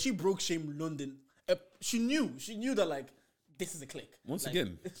she broke shame London, she knew that, like, this is a click. Once like,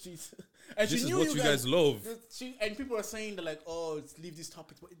 again, and this is what you guys love. And people are saying that, like, oh, let's leave these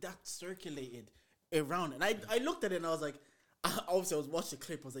topics, but that circulated around. And I looked at it and I was like, obviously I was watching the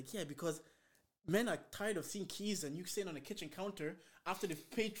clip. I was like, yeah, because men are tired of seeing keys and you sitting on a kitchen counter after they've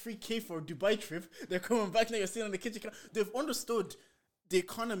paid 3K for a Dubai trip. They're coming back now. You're sitting on the kitchen counter. They've understood the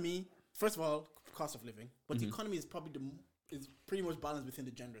economy. First of all, cost of living, but the economy is probably is pretty much balanced within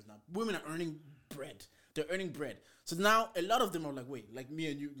the genders now. Women are earning bread. They're earning bread. So now a lot of them are like, wait, like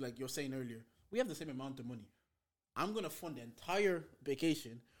me and you, like you're saying earlier, we have the same amount of money. I'm going to fund the entire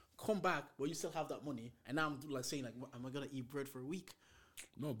vacation, come back, but you still have that money. And now I'm like saying, like, am I going to eat bread for a week?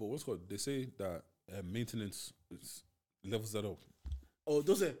 No, but what's called? They say that maintenance levels that up. Oh,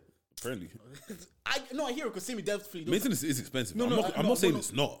 does it? Apparently. I hear it because semi-dev fleet. Maintenance is expensive. I'm not saying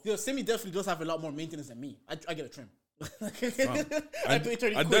it's not. Yeah, semi-dev fleet does have a lot more maintenance than me. I get a trim. I pay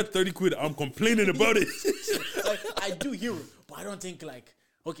 30 and that 30 quid, I'm complaining about it. Like, I do hear it, but I don't think like,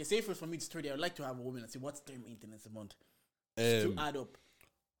 okay, say for me it's 30, I'd like to have a woman and say, what's their maintenance a month? To add up.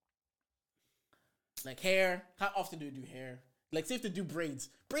 Like hair, how often do you do hair? Like say if they do braids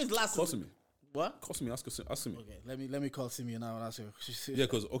last. Cost me. What? Cost me, ask me. Okay, let me call Simi now and ask her. Yeah,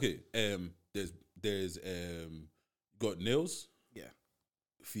 because okay, there's got nails,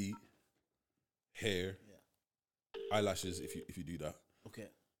 feet, hair, eyelashes if you do that. Okay.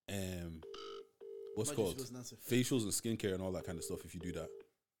 What's called facials and skincare and all that kind of stuff if you do that.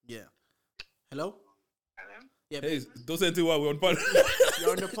 Yeah. Hello? Hello? Yeah. Hey, don't say anything while we're on podcast.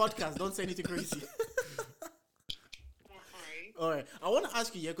 You're on the podcast. Don't say anything crazy. All right. I want to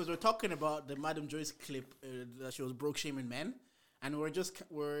ask you, because we're talking about the Madam Joyce clip that she was broke shaming men, and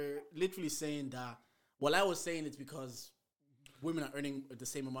we're literally saying that. Well, I was saying it's because women are earning the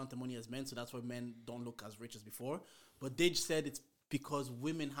same amount of money as men, so that's why men don't look as rich as before. But Dej said it's because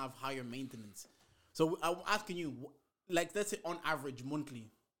women have higher maintenance. So I'm asking you, like, let's say on average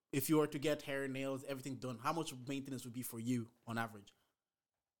monthly, if you were to get hair, nails, everything done, how much maintenance would be for you on average?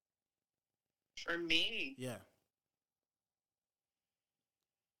 For me? Yeah.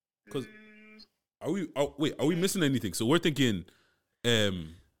 Because are we missing anything? So we're thinking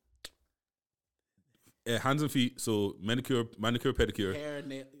Hands and feet. So manicure, pedicure,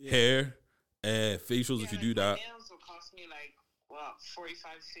 hair, facials. If you do that, nails will cost me like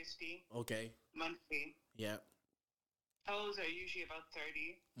 45-50. Okay. Monthly. Yeah. Toes are usually about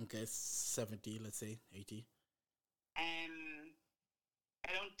 30. Okay, 70, let's say 80.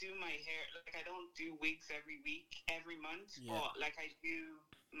 I don't do my hair, like I don't do wigs every month, but like I do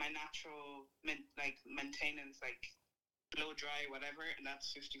my natural maintenance, like blow dry, whatever, and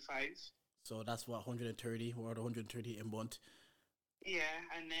that's 55. So that's what 130. We're at 130 a month. Yeah,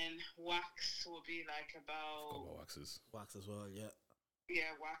 and then wax will be like about waxes. Wax as well, yeah.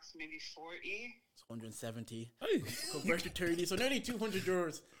 Yeah, wax maybe 40. It's 170 Hey. compared to 30. So nearly 200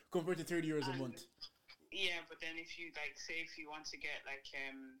 euros compared to 30 euros a month. Yeah, but then if you if you want to get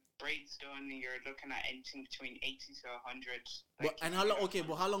braids done, you're looking at anything between 80 to 100. How long? Okay,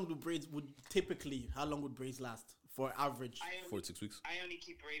 but how long do braids how long would braids last for average? 4 to 6 weeks. I only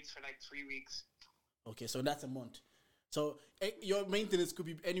keep braids for like 3 weeks. Okay, so that's a month. So your maintenance could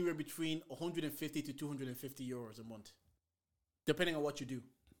be anywhere between 150 to 250 euros a month, depending on what you do.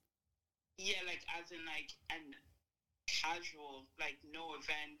 Yeah, like as in like and casual, like no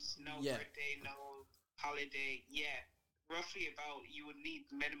events, no birthday, no holiday. Yeah, roughly about you would need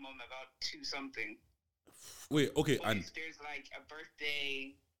minimum about 2 something. Wait, okay, but and if there's like a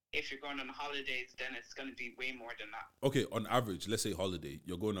birthday, if you're going on holidays, then it's going to be way more than that. Okay, on average, let's say holiday,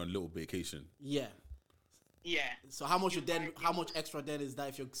 you're going on a little vacation. Yeah. Yeah. So how much extra then is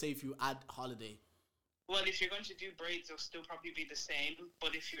that if you add holiday? Well, if you're going to do braids, it'll still probably be the same.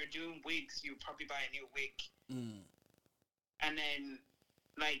 But if you're doing wigs, you probably buy a new wig. And then,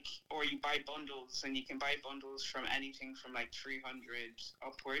 or you buy bundles, and you can buy bundles from anything from like 300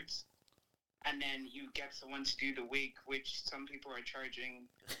 upwards. And then you get someone to do the wig, which some people are charging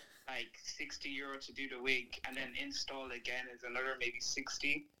like 60 euro to do the wig. And then install again is another maybe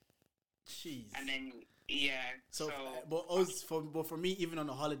 60. Jeez. And then, but for me, even on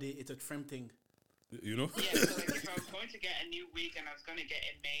a holiday, it's a trim thing. You know? Yeah, so like if I was going to get a new wig and I was going to get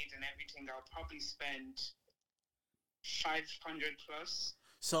it made and everything, I'll probably spend 500 plus.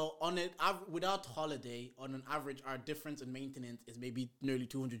 So on it, without holiday, on an average, our difference in maintenance is maybe nearly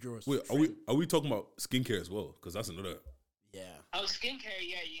 200 euros. Wait, are we talking about skincare as well? Because that's another. Yeah. Oh, skincare,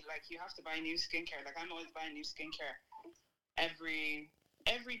 yeah. You have to buy new skincare. Like I'm always buying new skincare every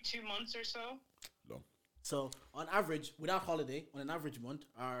 2 months or so. No. So on average, without holiday, on an average month,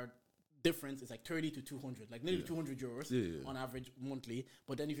 our difference is like 30 to 200, like nearly 200 euros on average monthly.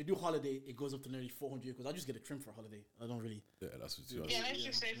 But then if you do holiday, it goes up to nearly 400 because I just get a trim for holiday. I don't really. Yeah, that's what you. Yeah, let's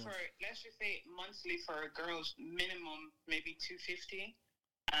just say monthly for a girl's minimum maybe 250,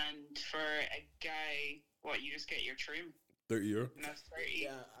 and for a guy, what you just get your trim. 30 euro. And that's 30.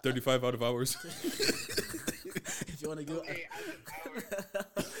 Yeah. 35 out of hours. If you want to go. Okay, out of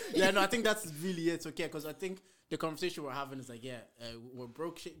hours. Yeah, no, I think that's really it. Okay, because I think the conversation we're having is like, we're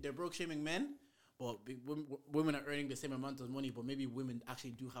they're broke shaming men, but women are earning the same amount of money, but maybe women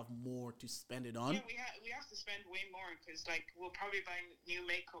actually do have more to spend it on. Yeah, we have to spend way more because like we'll probably buy new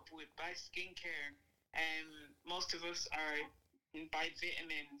makeup, we'll buy skincare, and most of us are buy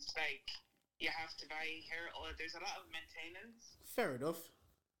vitamins. Like you have to buy hair oil. There's a lot of maintenance. Fair enough.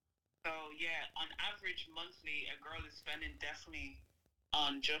 So yeah, on average monthly, a girl is spending definitely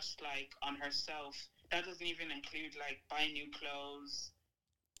on just like on herself. That doesn't even include like buying new clothes,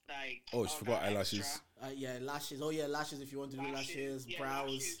 like she forgot eyelashes. Lashes. Oh yeah, lashes. If you want to do lashes,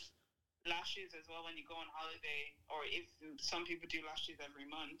 brows. Lashes as well when you go on holiday, or if some people do lashes every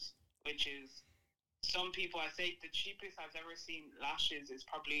month, which is some people. I think the cheapest I've ever seen lashes is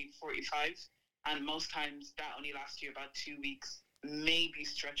probably 45, and most times that only lasts you about 2 weeks. Maybe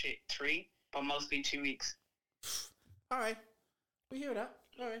stretch it 3, but mostly 2 weeks. All right, we hear that.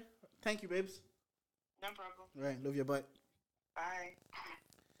 All right, thank you, babes. No problem. All right, love you. Bye. Bye.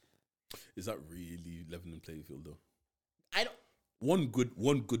 Is that really leveling the playing field though? I don't. One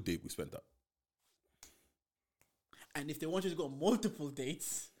good date we spent that. And if they want you to go on multiple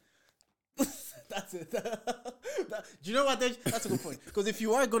dates, that's it. Do you know what? That's a good point. Because if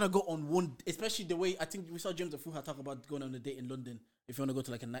you are gonna go on one, especially the way I think we saw James Afuha talk about going on a date in London. If you want to go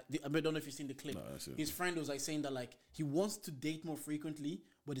to like a night, I don't know if you've seen the clip. No, his friend was like saying that like he wants to date more frequently,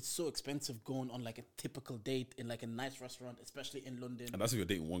 but it's so expensive going on like a typical date in like a nice restaurant, especially in London. And that's if you're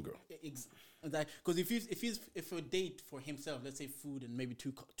dating one girl. Because if a date for himself, let's say food and maybe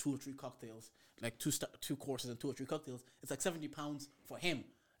two or three cocktails, like two courses and 2 or 3 cocktails, it's like £70 for him.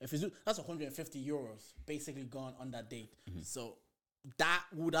 If that's 150 euros basically gone on that date. Mm-hmm. So that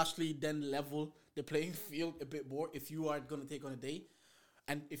would actually then level the playing field a bit more if you are going to take on a date.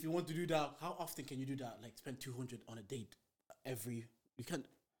 And if you want to do that, how often can you do that? Like spend 200 on a date? every. You can't.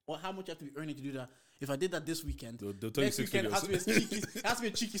 Well, how much you have to be earning to do that? If I did that this weekend, They'll tell you next 6 weekend it figures. has to be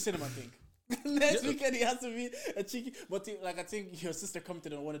a cheeky cinema thing. Next weekend it has to be a cheeky. But like I think your sister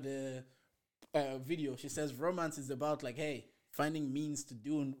commented on one of the videos. She says romance is about like, hey, finding means to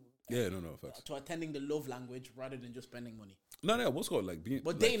do. Facts. To attending the love language rather than just spending money. No, what's called like being.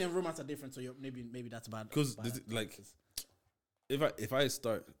 But like, dating and romance are different, so maybe that's bad. because like, if I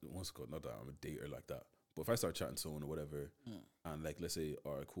start, what's it called? Not that I'm a dater like that, but if I start chatting to someone or whatever, and like let's say,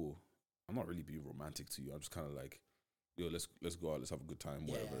 all right, cool, I'm not really being romantic to you. I'm just kind of like, yo, let's go out, let's have a good time,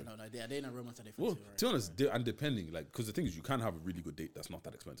 whatever. Dating and romance are different. Well, too, right? to be honest, and depending, like, because the thing is, you can have a really good date that's not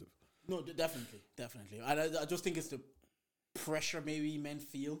that expensive. No, definitely. I just think it's the pressure maybe men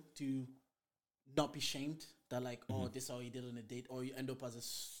feel to not be shamed that like, oh, this is how you did on a date, or you end up as a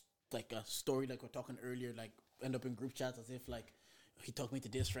story like we're talking earlier, like end up in group chats as if like he took me to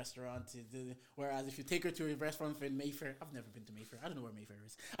this restaurant. Whereas if you take her to a restaurant in Mayfair, I've never been to Mayfair. I don't know where Mayfair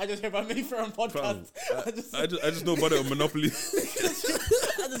is. I just hear about Mayfair on podcasts. I just know about it on Monopoly. I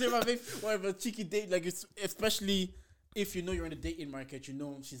just hear about Mayfair. Whatever cheeky date, like it's, especially if you know you're in the dating market, you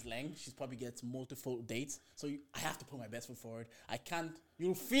know she's lang. She's probably gets multiple dates. So I have to put my best foot forward. I can't.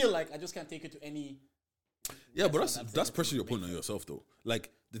 You'll feel like I just can't take her to any. Yeah, but that's pressure you're putting on yourself, though.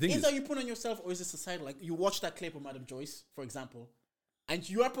 Like the thing is that you put on yourself, or is it societal? Like you watch that clip of Madam Joyce, for example, and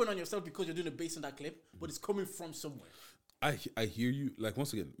you are putting on yourself because you're doing it based on that clip, but it's coming from somewhere. I hear you. Like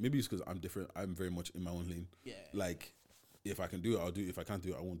once again, maybe it's because I'm different. I'm very much in my own lane. Yeah. Like if I can do it, I'll do it. If I can't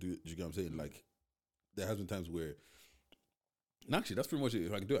do it, I won't do it. Do you get what I'm saying? Like there has been times where. And actually, that's pretty much it.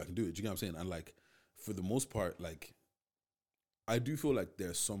 If I can do it, I can do it. Do you get what I'm saying? And like, for the most part, like, I do feel like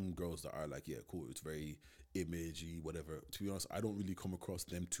there's some girls that are like, yeah, cool. It's very imagey, whatever. To be honest, I don't really come across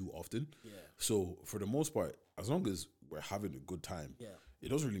them too often. Yeah. So for the most part, as long as we're having a good time, it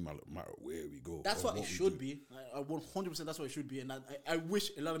doesn't really matter where we go. That's what it should be. 100%. That's what it should be. And I wish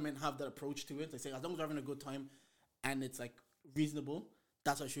a lot of men have that approach to it. They say as long as we're having a good time, and it's like reasonable,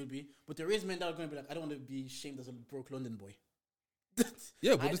 that's what it should be. But there is men that are going to be like, I don't want to be shamed as a broke London boy.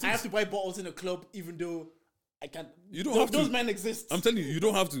 Yeah, but I have to buy bottles in a club even though I can't. You don't have those to. men exist. I'm telling you, you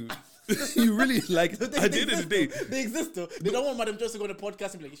don't have to. You really like. At the end of the day, they exist though. They don't want Madam Just to go on a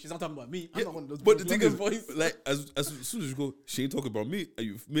podcast and be like, she's not talking about me. I'm not one of those. But the thing is, boys. like, as soon as you go, she ain't talking about me, and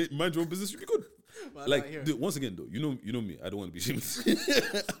you mind your own business, you'll be good. Well, like once again though, you know me. I don't want to be shamed.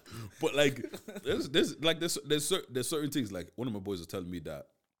 But like, there's certain things. Like one of my boys was telling me that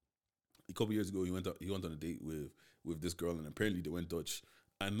a couple years ago he went on a date with this girl, and apparently they went Dutch,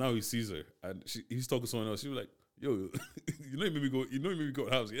 and now he sees her and he's talking to someone else. She was like, yo, you know you made me go to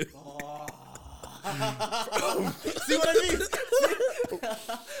the house, yeah? Oh. See what I mean?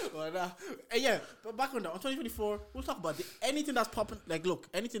 But back on that, on 2024, we'll talk about anything that's popping. Like, look,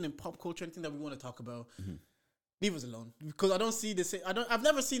 anything in pop culture, anything that we want to talk about, leave us alone. Because I don't see the same. I've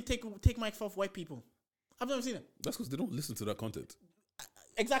never seen take mics off white people. I've never seen it. That's because they don't listen to that content.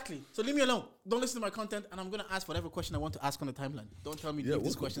 Exactly. So leave me alone. Don't listen to my content, and I'm gonna ask whatever question I want to ask on the timeline. Don't tell me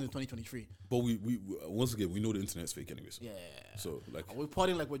this question in 2023. But we once again, we know the internet's fake anyways. Yeah. So like we're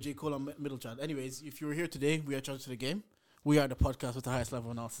partying like with J. Cole and Middle Child. Anyways, if you were here today, we are charged to the game. We are the podcast with the highest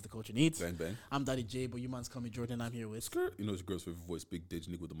level of analysis the culture needs. Bang bang. I'm Daddy J, but you man's call me Jordan. I'm here with Skirt. You know it's your girl's favorite voice, Big Deji,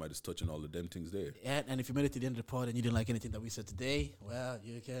 nigga with the Midas touch and all of them things there. Yeah, and if you made it to the end of the pod and you didn't like anything that we said today, well,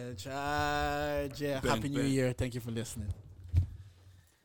 you can charge. Yeah, Bang, Happy New Year. Thank you for listening.